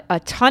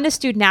a ton of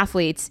student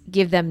athletes,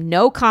 give them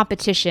no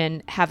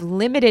competition, have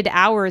limited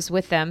hours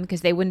with them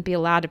because they wouldn't be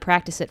allowed to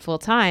practice at full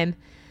time,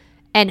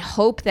 and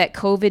hope that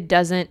COVID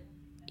doesn't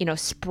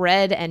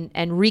spread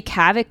and wreak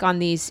havoc on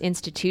these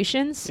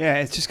institutions. Yeah,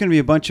 it's just going to be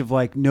a bunch of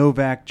like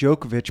Novak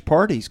Djokovic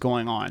parties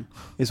going on,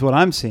 is what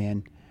I'm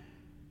seeing.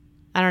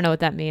 I don't know what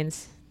that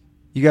means.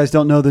 You guys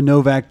don't know the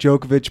Novak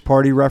Djokovic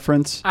party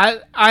reference? I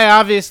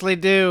obviously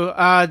do.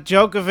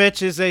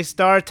 Djokovic is a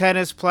star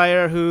tennis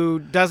player who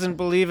doesn't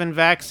believe in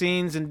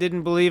vaccines and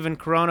didn't believe in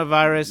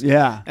coronavirus.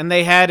 Yeah. And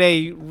they had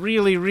a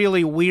really,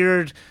 really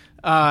weird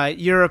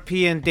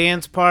European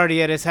dance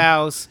party at his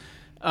house.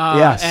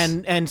 Yes.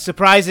 And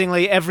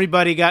surprisingly,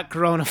 everybody got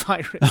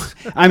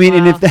coronavirus. I mean,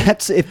 wow. And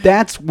if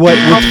that's what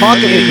we're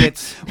talking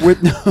about,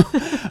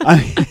 I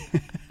mean,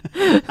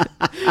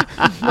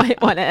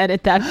 might want to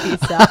edit that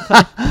piece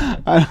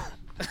out.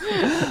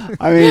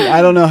 I mean,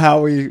 I don't know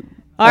how we.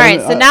 All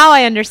right, so now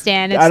I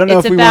understand.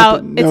 It's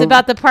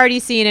about the party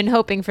scene and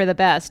hoping for the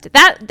best.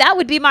 That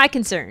would be my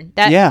concern.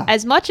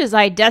 As much as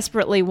I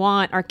desperately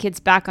want our kids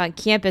back on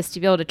campus to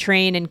be able to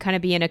train and kind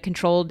of be in a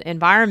controlled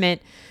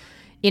environment,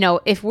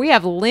 if we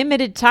have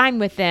limited time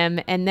with them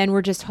and then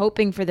we're just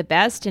hoping for the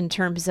best in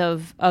terms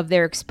of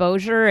their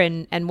exposure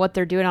and what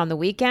they're doing on the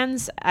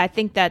weekends, I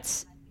think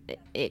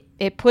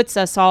it puts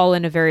us all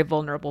in a very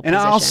vulnerable position.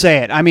 And I'll say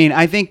it. I mean,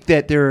 I think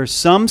that there are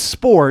some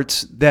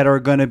sports that are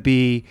going to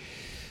be,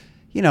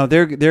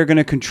 they're going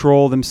to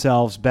control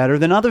themselves better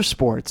than other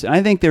sports. And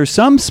I think there's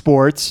some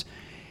sports,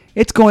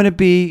 it's going to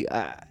be,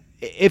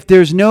 if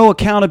there's no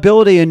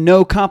accountability and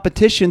no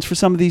competitions for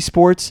some of these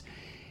sports,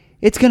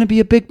 it's going to be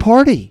a big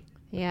party.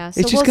 Yeah,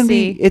 so it's just going to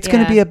be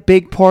going to be a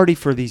big party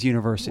for these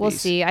universities. We'll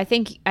see. I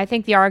think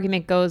the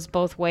argument goes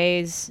both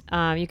ways.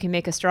 You can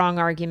make a strong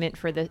argument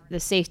for the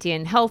safety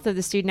and health of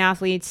the student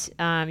athletes.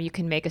 You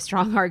can make a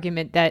strong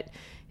argument that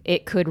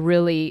it could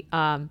really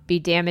be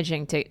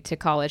damaging to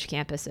college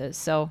campuses.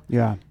 So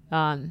yeah.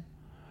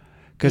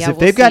 Because if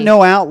they've got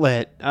no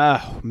outlet,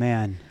 oh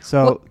man.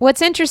 So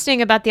what's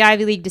interesting about the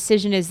Ivy League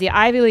decision is the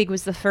Ivy League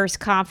was the first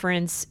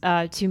conference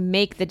to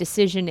make the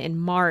decision in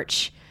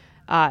March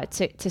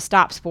to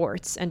stop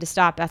sports and to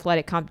stop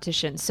athletic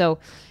competition. So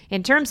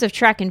in terms of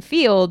track and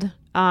field,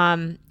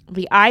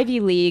 the Ivy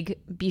League,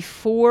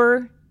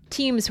 before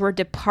teams were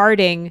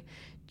departing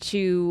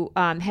to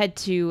head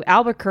to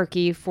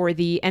Albuquerque for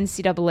the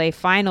NCAA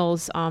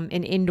finals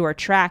in indoor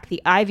track,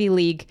 the Ivy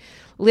League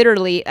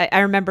literally, I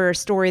remember a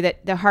story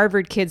that the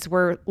Harvard kids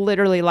were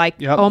literally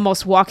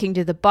almost walking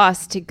to the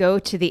bus to go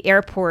to the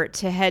airport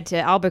to head to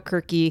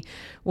Albuquerque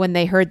when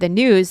they heard the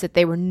news that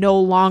they were no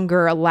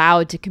longer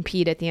allowed to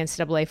compete at the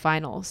NCAA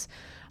finals.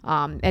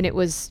 And it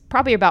was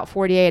probably about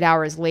 48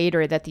 hours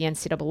later that the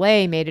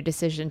NCAA made a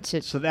decision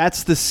to. So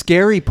that's the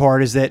scary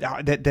part, is that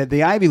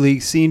the Ivy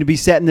League seemed to be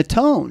setting the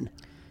tone.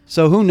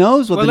 So who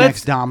knows what the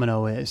next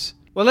domino is?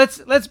 Well,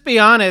 let's be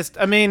honest.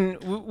 I mean,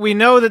 we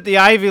know that the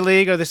Ivy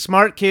League are the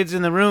smart kids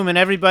in the room, and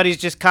everybody's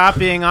just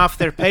copying off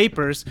their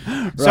papers.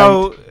 Right.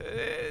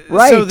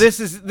 So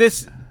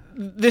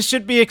this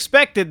should be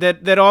expected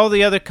that all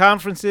the other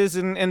conferences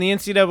and the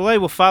NCAA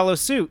will follow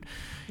suit.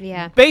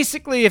 Yeah.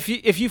 Basically, if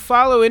you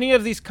follow any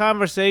of these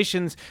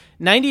conversations,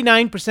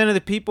 99% of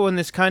the people in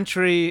this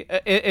country,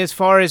 as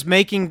far as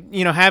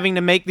having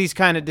to make these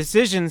kind of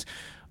decisions,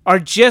 are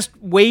just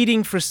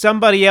waiting for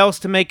somebody else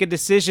to make a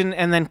decision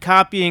and then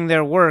copying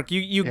their work.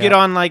 You get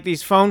on like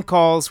these phone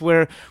calls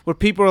where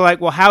people are like,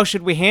 well, how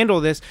should we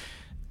handle this?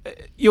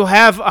 You'll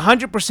have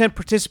 100%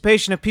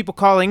 participation of people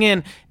calling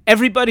in.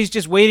 Everybody's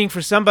just waiting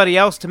for somebody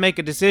else to make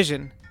a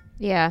decision.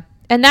 Yeah.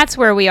 And that's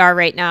where we are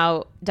right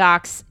now,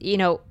 Docs.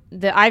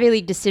 The Ivy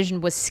League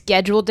decision was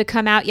scheduled to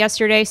come out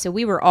yesterday, so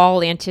we were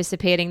all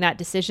anticipating that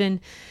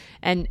decision.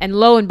 And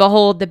lo and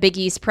behold, the Big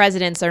East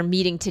presidents are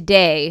meeting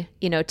today,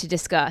 to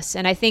discuss.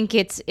 And I think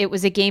it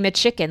was a game of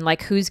chicken,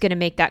 like who's going to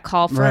make that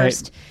call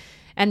first. Right.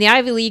 And the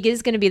Ivy League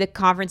is going to be the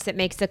conference that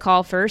makes the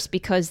call first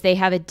because they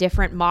have a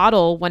different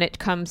model when it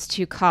comes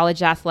to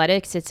college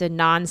athletics. It's a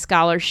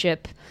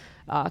non-scholarship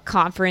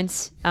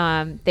conference.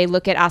 They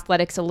look at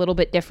athletics a little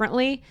bit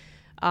differently.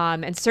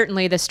 And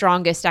certainly the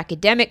strongest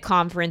academic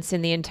conference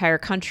in the entire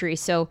country.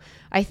 So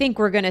I think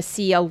we're going to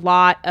see a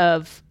lot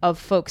of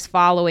folks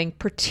following,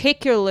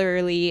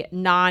 particularly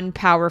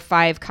non-Power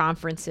 5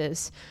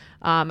 conferences.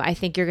 I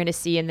think you're going to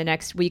see in the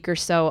next week or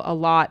so a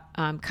lot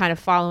kind of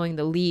following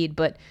the lead.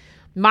 But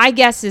my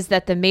guess is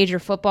that the major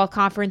football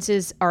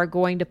conferences are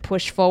going to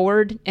push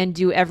forward and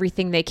do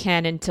everything they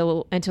can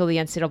until the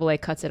NCAA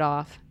cuts it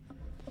off.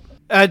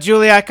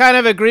 Julie, I kind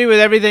of agree with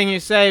everything you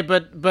say,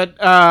 but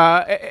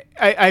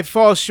I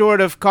fall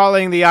short of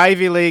calling the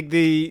Ivy League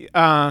the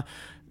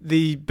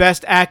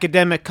best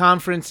academic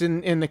conference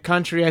in the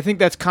country. I think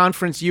that's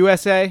Conference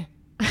USA.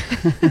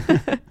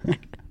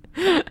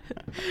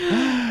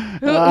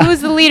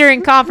 Who's the leader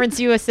in Conference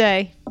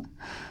USA?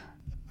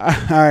 All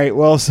right.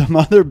 Well, some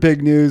other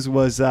big news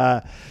was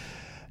that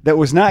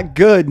was not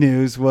good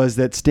news was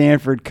that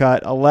Stanford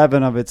cut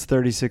 11 of its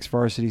 36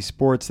 varsity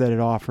sports that it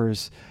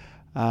offers.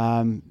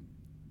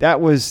 That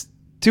was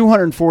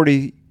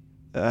 240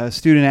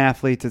 student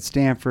athletes at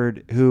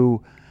Stanford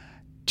who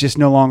just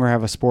no longer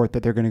have a sport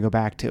that they're going to go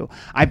back to.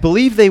 I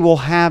believe they will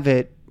have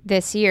it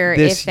this year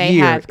if they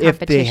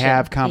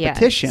have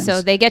competition. Yeah.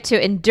 So they get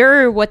to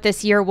endure what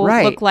this year will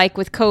look like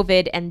with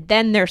COVID, and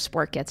then their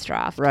sport gets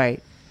dropped.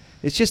 Right.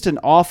 It's just an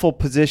awful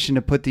position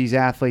to put these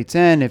athletes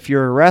in. If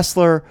you're a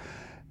wrestler,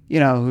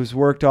 who's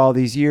worked all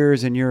these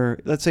years,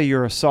 and let's say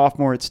you're a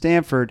sophomore at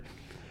Stanford,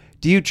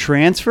 do you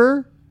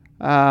transfer?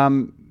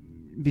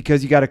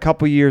 Because you got a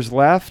couple years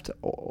left,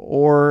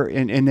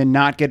 and then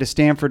not get a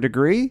Stanford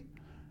degree,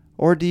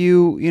 or do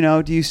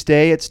you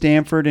stay at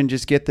Stanford and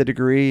just get the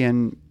degree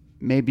and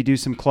maybe do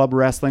some club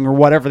wrestling or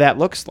whatever that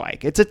looks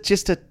like? It's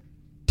just a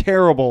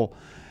terrible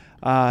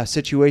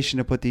situation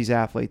to put these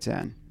athletes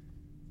in.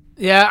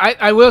 Yeah,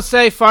 I will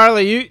say,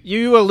 Farley,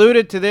 you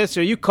alluded to this,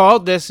 or you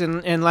called this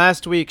in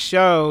last week's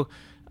show,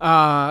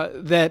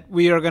 that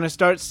we are going to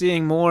start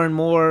seeing more and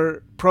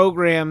more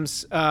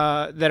programs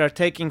that are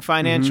taking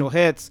financial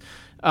hits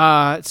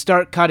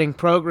start cutting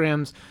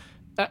programs.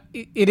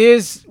 It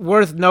is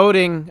worth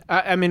noting.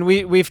 I mean,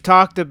 we've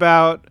talked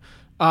about,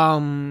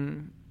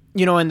 in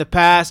the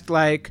past,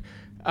 like,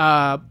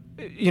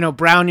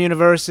 Brown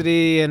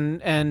University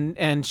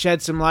and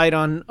shed some light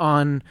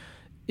on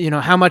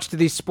how much do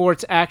these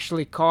sports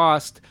actually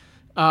cost.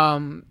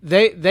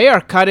 They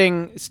are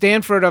cutting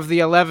Stanford of the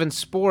 11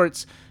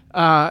 sports.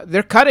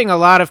 They're cutting a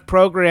lot of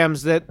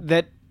programs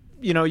that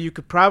you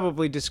could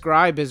probably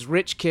describe as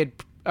rich kid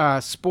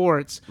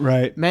sports,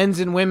 right? Men's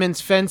and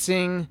women's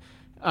fencing,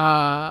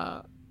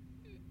 and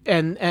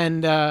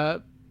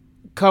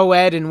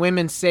co-ed and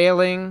women's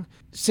sailing,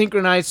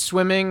 synchronized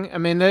swimming. I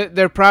mean,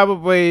 there are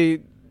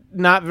probably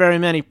not very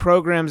many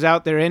programs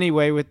out there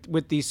anyway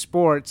with these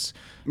sports.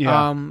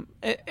 Yeah.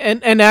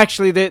 And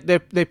actually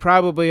they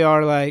probably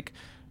are like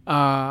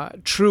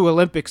true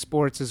Olympic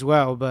sports as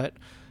well, but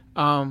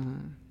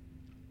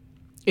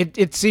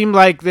It seemed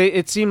like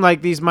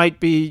these might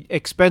be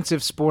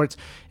expensive sports,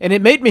 and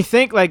it made me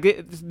think like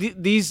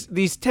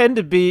these tend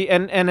to be,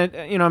 and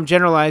I'm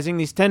generalizing,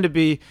 these tend to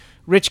be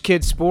rich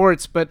kid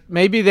sports, but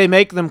maybe they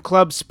make them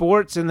club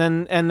sports, and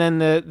then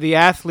the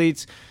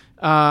athletes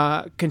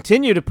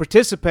continue to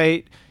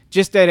participate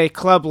just at a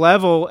club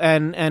level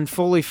and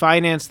fully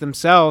finance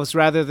themselves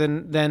rather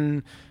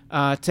than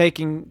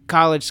taking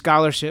college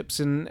scholarships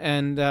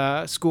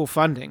and school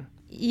funding.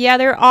 Yeah,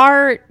 there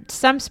are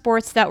some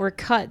sports that were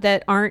cut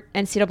that aren't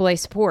NCAA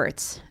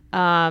sports.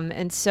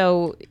 And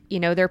so,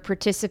 they're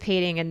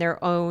participating in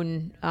their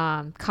own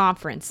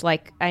conference.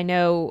 Like, I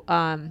know,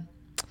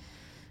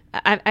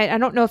 I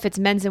don't know if it's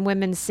men's and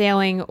women's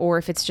sailing or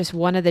if it's just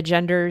one of the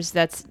genders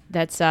that's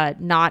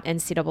not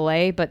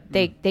NCAA, but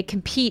they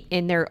compete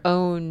in their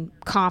own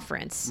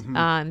conference.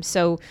 Mm-hmm.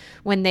 So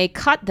when they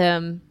cut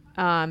them,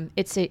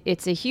 it's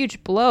a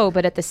huge blow,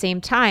 but at the same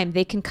time,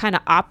 they can kind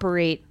of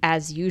operate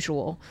as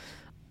usual.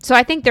 So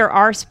I think there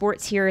are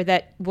sports here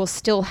that will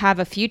still have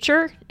a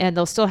future, and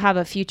they'll still have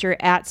a future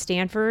at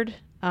Stanford.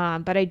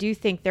 But I do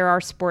think there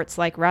are sports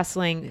like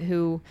wrestling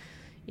who,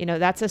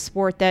 that's a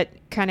sport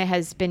that kind of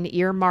has been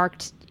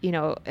earmarked,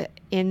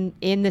 in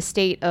the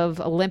state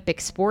of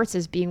Olympic sports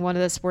as being one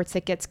of the sports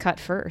that gets cut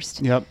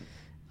first. Yep.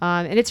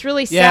 And it's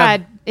really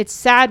sad. It's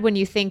sad when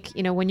you think,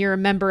 when you're a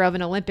member of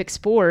an Olympic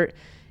sport,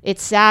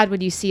 it's sad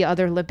when you see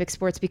other Olympic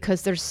sports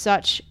because there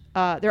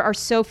are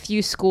so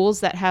few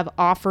schools that have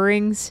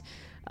offerings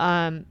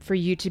for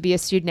you to be a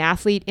student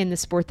athlete in the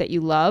sport that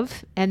you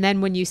love. And then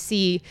when you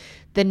see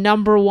the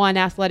number one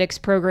athletics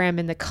program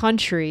in the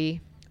country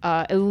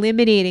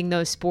eliminating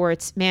those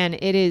sports, man,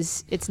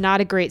 it's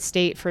not a great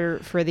state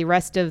for the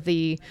rest of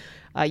the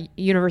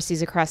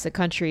universities across the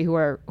country who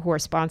are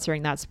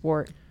sponsoring that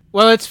sport.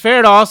 Well, it's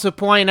fair to also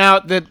point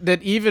out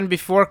that even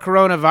before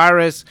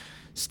coronavirus,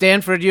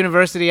 Stanford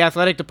University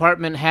Athletic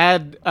Department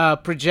had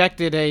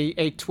projected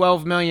a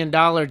 $12 million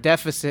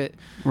deficit.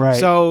 Right.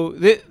 So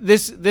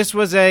this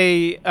was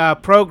a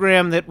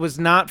program that was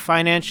not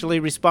financially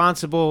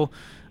responsible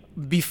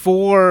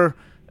before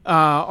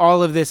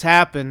all of this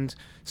happened.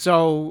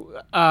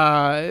 So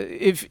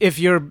if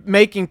you're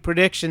making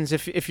predictions,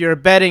 if you're a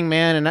betting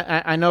man, and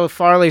I know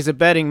Farley's a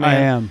betting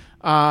man.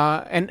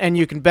 I am. And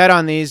you can bet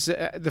on these.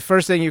 The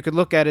first thing you could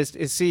look at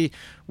is see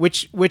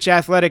which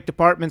athletic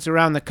departments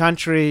around the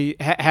country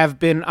have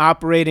been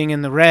operating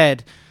in the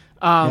red.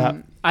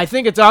 Yep. I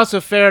think it's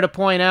also fair to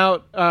point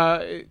out,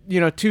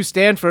 to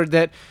Stanford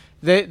that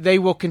they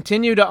will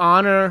continue to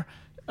honor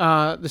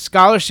the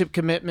scholarship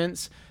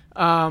commitments.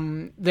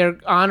 They're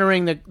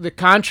honoring the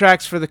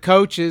contracts for the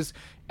coaches.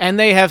 and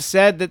they have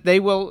said that they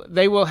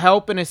will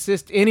help and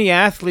assist any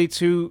athletes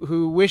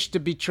who wish to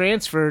be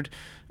transferred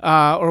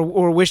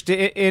or wish to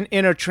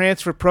enter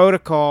transfer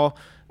protocol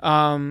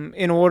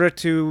in order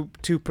to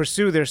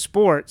pursue their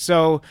sport.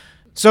 So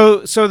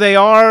they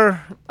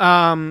are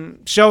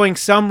showing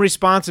some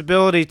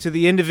responsibility to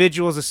the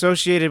individuals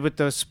associated with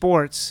those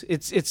sports.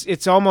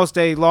 It's almost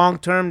a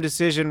long-term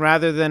decision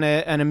rather than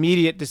an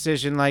immediate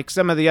decision, like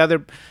some of the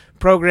other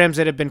programs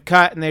that have been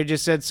cut, and they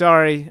just said,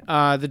 sorry,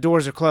 the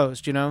doors are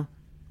closed,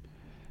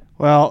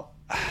 Well,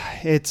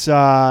 it's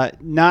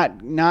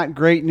not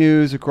great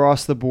news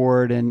across the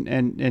board,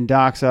 and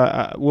Docs,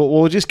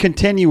 we'll just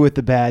continue with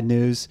the bad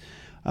news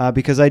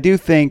because I do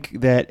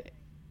think that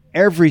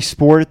every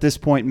sport at this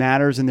point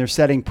matters, and they're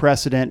setting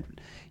precedent.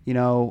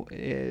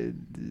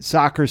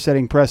 Soccer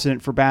setting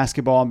precedent for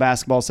basketball, and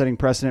basketball setting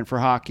precedent for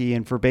hockey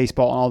and for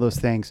baseball and all those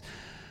things.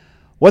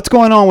 What's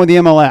going on with the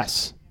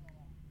MLS?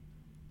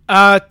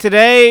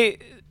 Today,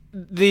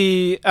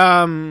 the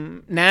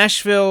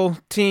Nashville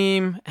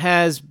team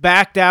has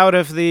backed out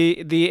of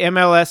the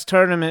MLS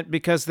tournament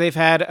because they've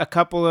had a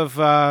couple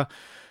of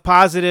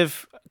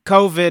positive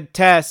COVID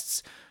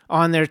tests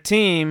on their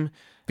team.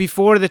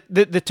 Before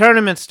the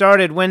tournament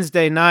started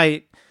Wednesday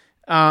night,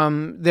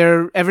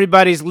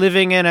 everybody's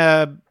living in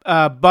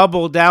a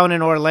bubble down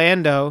in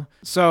Orlando.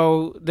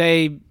 So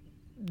they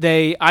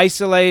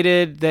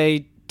isolated,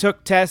 they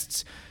took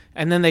tests,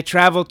 and then they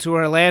traveled to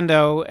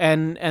Orlando.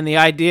 And the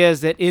idea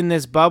is that in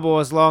this bubble,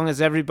 as long as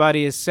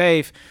everybody is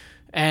safe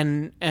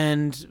and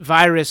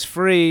virus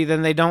free,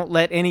 then they don't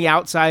let any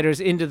outsiders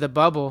into the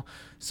bubble.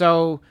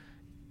 So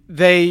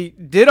they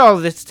did all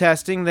this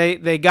testing.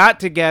 They got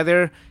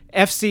together.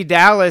 FC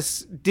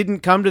Dallas didn't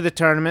come to the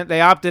tournament. They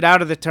opted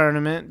out of the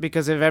tournament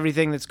because of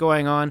everything that's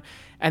going on.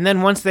 And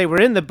then once they were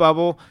in the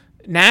bubble,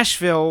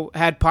 Nashville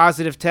had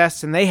positive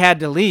tests and they had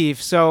to leave.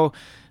 So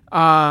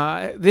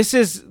this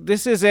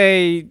is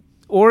a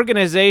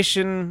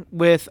organization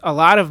with a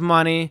lot of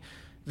money,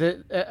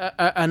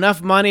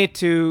 enough money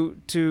to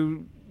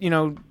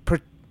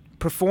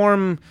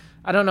perform.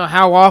 I don't know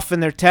how often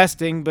they're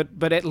testing,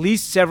 but at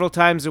least several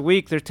times a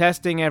week they're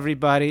testing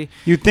everybody.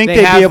 You'd think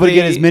they'd be able to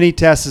get as many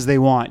tests as they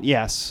want.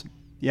 Yes.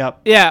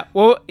 Yep. Yeah.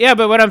 Well, yeah,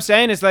 but what I'm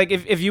saying is, like,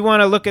 if you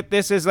want to look at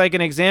this as like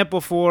an example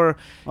for,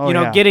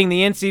 getting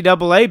the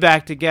NCAA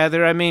back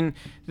together, I mean,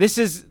 this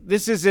is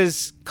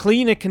as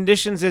clean a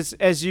conditions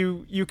as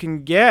you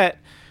can get,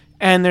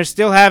 and they're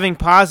still having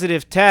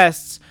positive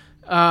tests.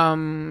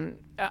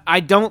 I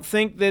don't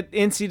think that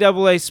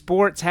NCAA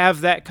sports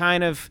have that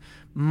kind of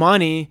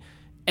money.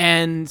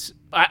 And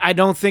I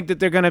don't think that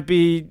they're going to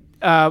be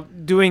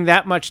doing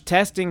that much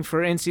testing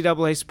for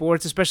NCAA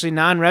sports, especially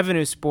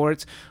non-revenue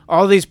sports.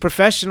 All these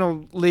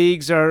professional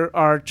leagues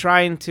are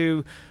trying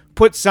to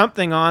put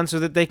something on so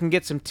that they can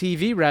get some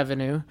TV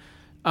revenue.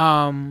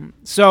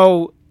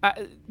 So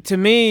to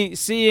me,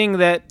 seeing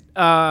that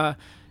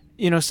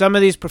some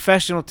of these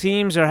professional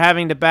teams are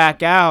having to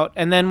back out,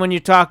 and then when you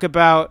talk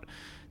about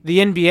the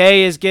NBA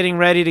is getting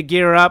ready to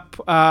gear up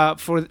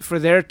for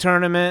their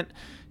tournament.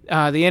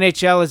 The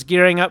NHL is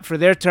gearing up for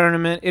their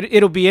tournament.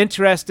 It'll be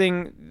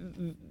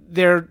interesting.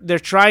 They're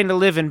trying to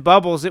live in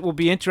bubbles. It will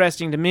be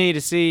interesting to me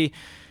to see,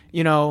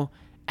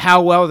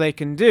 how well they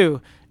can do.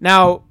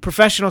 Now,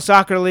 professional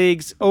soccer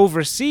leagues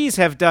overseas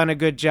have done a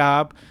good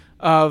job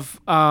of,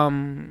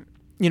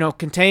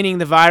 containing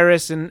the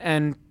virus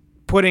and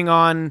putting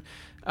on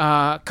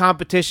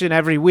competition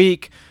every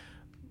week.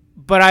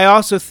 But I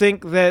also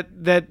think that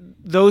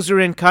those are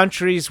in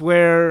countries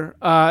where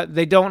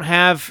they don't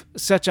have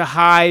such a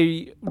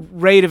high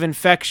rate of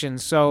infection.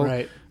 So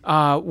right.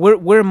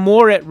 We're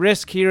more at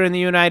risk here in the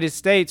United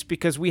States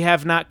because we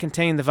have not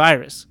contained the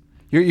virus.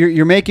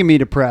 You're making me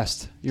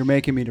depressed. You're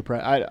making me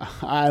depressed.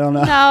 I don't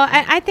know. No,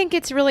 I think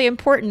it's really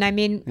important. I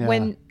mean,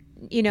 when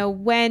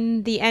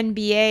the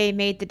NBA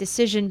made the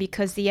decision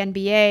because the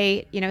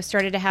NBA,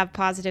 started to have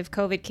positive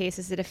COVID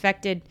cases that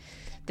affected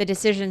the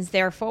decisions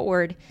there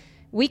forward.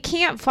 We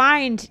can't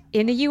find,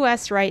 in the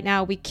U.S. right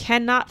now, we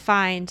cannot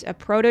find a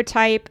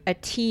prototype, a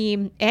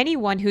team,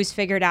 anyone who's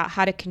figured out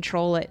how to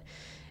control it.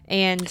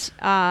 And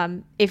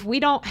if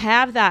we don't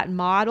have that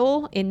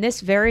model in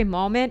this very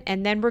moment,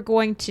 and then we're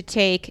going to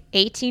take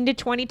 18 to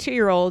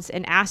 22-year-olds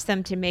and ask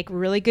them to make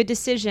really good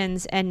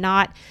decisions and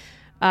not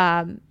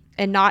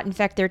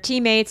infect their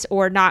teammates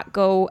or not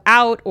go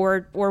out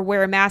or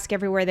wear a mask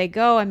everywhere they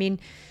go. I mean,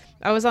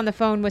 I was on the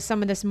phone with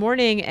someone this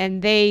morning,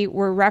 and they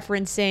were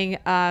referencing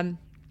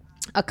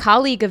a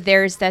colleague of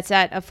theirs that's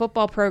at a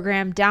football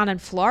program down in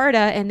Florida,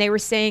 and they were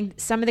saying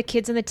some of the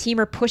kids on the team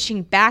are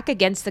pushing back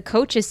against the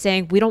coaches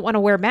saying, we don't want to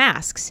wear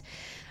masks.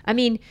 I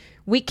mean,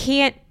 we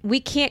can't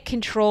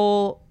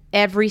control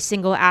every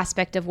single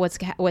aspect of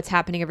what's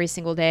happening every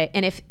single day.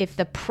 And if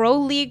the pro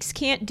leagues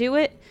can't do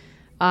it,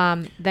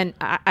 then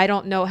I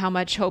don't know how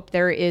much hope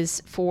there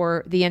is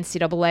for the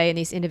NCAA and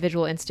these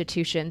individual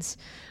institutions.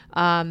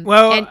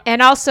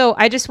 And also,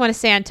 I just want to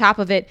say on top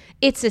of it,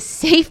 it's a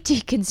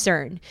safety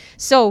concern.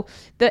 So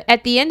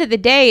at the end of the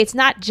day, it's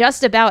not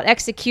just about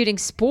executing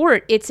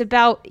sport. It's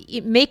about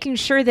making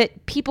sure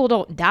that people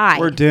don't die.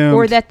 We're doomed.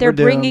 Or that they're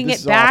bringing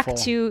This it back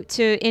awful.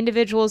 to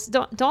individuals.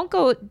 Don't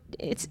go.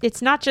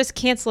 It's not just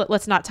cancel it.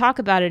 Let's not talk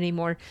about it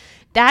anymore.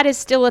 That is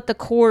still at the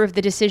core of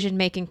the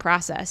decision-making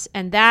process.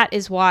 And that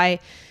is why,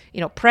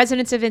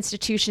 presidents of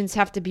institutions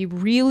have to be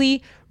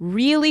really,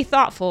 really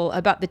thoughtful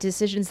about the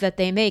decisions that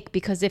they make,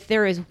 because if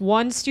there is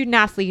one student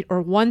athlete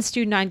or one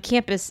student on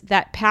campus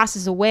that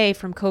passes away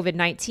from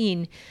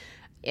COVID-19,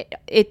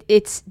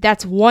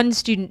 that's one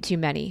student too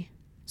many.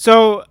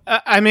 So,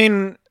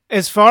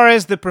 as far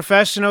as the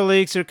professional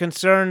leagues are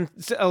concerned,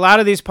 a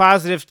lot of these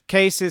positive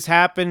cases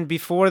happened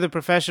before the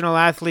professional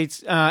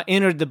athletes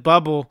entered the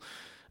bubble.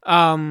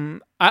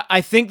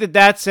 I think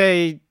that's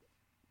a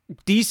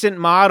decent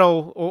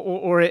model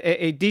or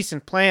a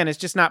decent plan. It's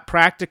just not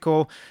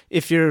practical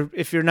if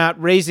you're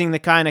not raising the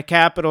kind of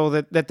capital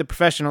that the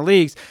professional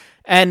leagues.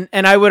 And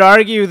I would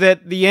argue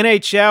that the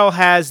NHL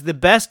has the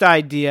best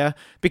idea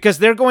because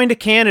they're going to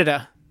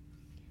Canada.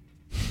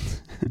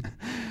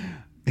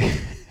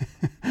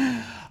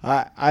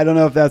 I don't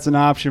know if that's an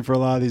option for a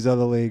lot of these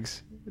other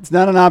leagues. It's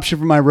not an option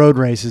for my road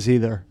races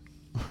either.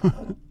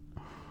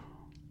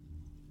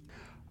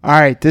 All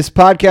right, this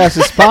podcast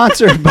is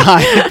sponsored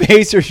by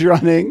Pacers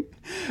Running.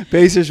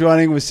 Pacers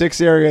Running with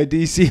 6 area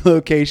DC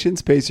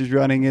locations. Pacers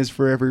Running is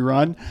for every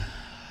run.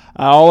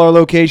 All our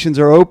locations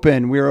are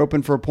open. We are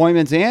open for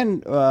appointments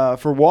and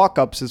for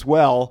walk-ups as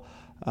well.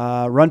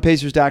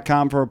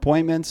 RunPacers.com for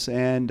appointments,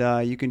 and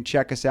you can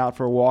check us out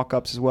for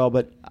walk-ups as well.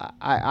 But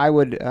I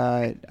would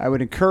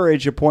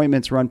encourage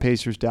appointments.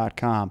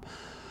 RunPacers.com.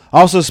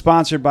 Also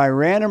sponsored by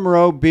Random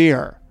Row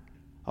Beer.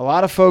 A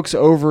lot of folks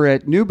over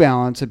at New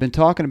Balance have been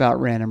talking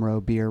about Random Row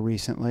Beer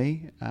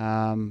recently,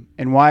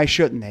 and why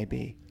shouldn't they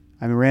be?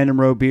 Random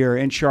Row Beer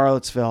in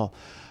Charlottesville.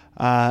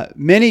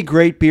 Many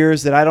great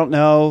beers that I don't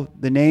know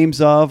the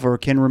names of or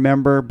can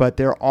remember, but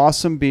they're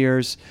awesome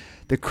beers.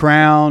 The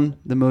Crown,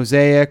 the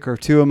Mosaic are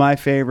two of my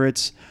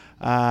favorites.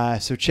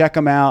 So check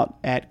them out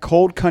at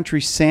Cold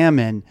Country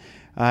Salmon.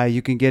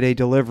 You can get a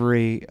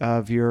delivery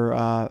of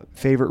your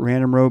favorite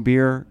Random Row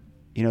beer,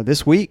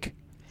 this week.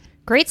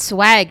 Great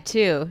swag,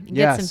 too. You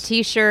get some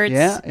T-shirts,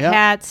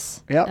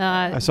 hats. Yep.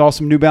 I saw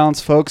some New Balance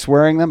folks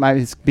wearing them.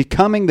 It's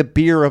becoming the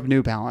beer of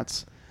New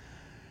Balance.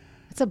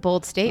 That's a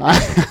bold statement.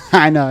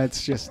 I know.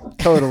 It's just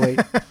totally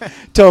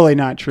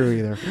not true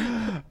either.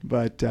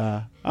 But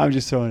I'm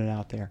just throwing it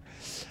out there.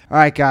 All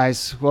right,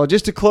 guys. Well,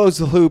 just to close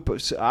the loop,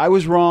 I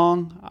was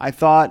wrong. I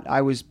thought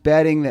I was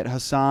betting that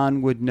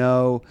Hassan would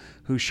know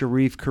who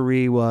Sharif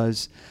Kari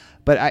was.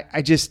 But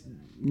I just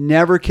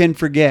never can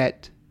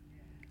forget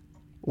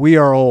we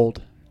are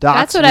old.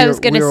 That's what I was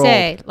going to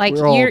say. Like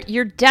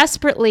you're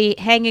desperately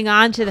hanging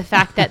on to the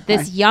fact that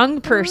this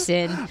young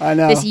person,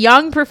 this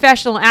young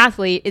professional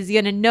athlete is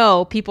going to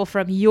know people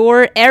from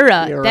your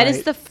era. You're that right.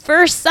 is the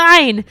first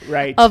sign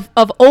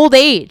of old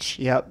age.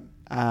 Yep.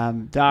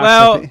 Doc,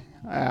 well,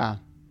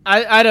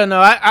 I don't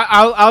know.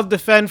 I'll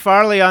defend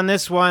Farley on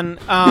this one.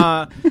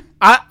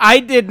 I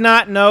did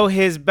not know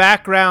his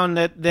background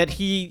that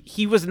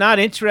he was not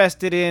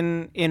interested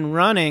in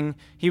running.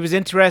 He was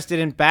interested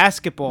in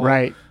basketball.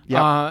 Right.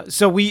 Yep.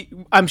 So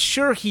I'm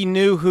sure he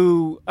knew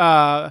who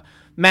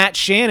Matt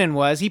Shannon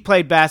was. He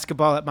played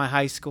basketball at my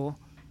high school.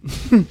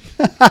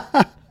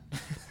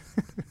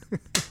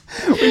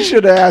 We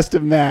should have asked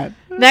him that.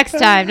 Next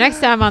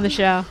time on the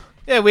show.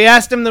 Yeah, we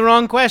asked him the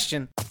wrong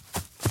question.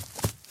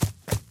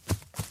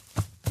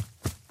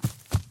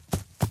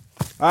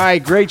 All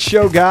right, great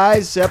show,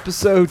 guys.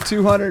 Episode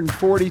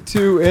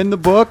 242 in the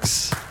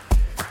books.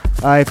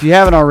 If you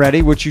haven't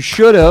already, which you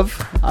should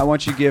have, I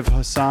want you to give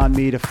Hassan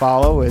Mead a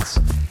follow. It's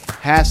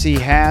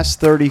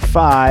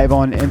HassieHass35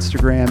 on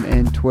Instagram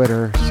and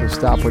Twitter. So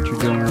stop what you're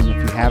doing if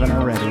you haven't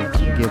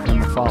already and give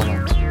him a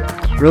follow.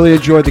 Really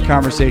enjoyed the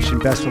conversation.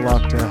 Best of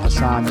luck to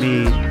Hassan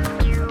Mead.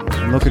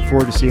 I'm looking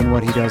forward to seeing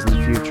what he does in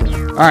the future.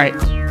 All right,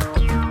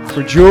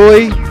 for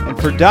Julie and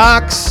for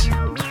Docs,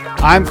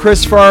 I'm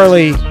Chris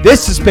Farley.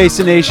 This is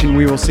Pacer Nation.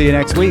 We will see you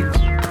next week.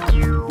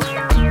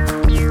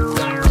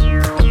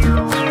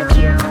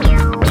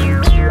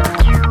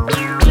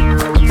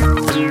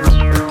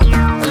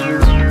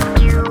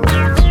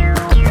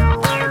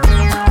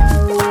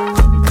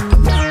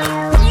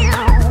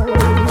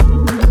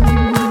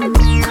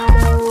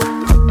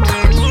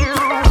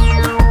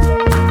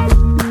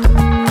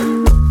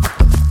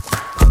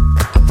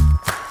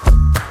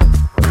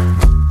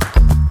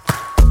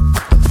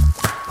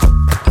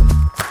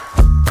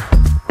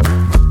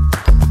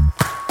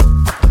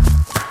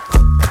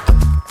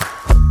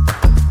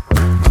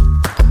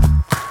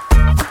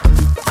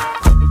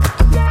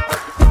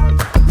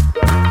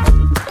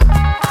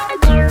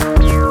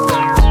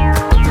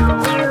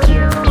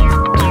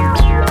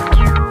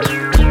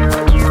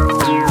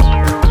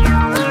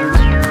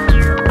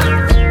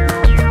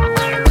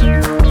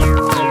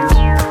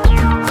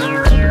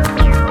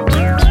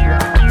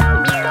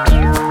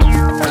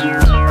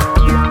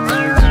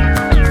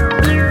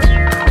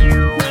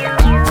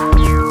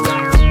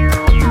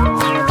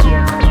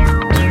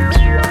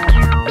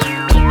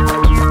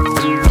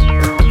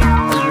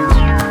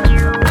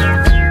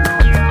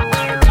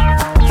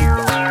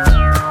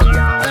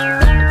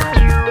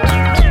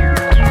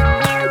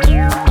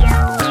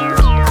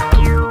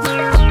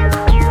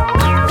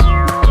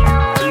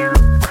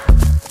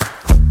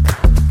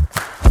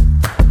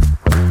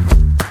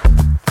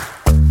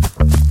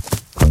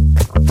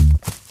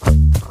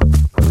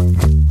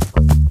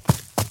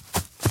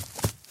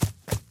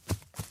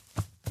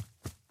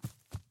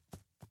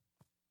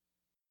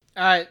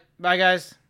 Bye, guys.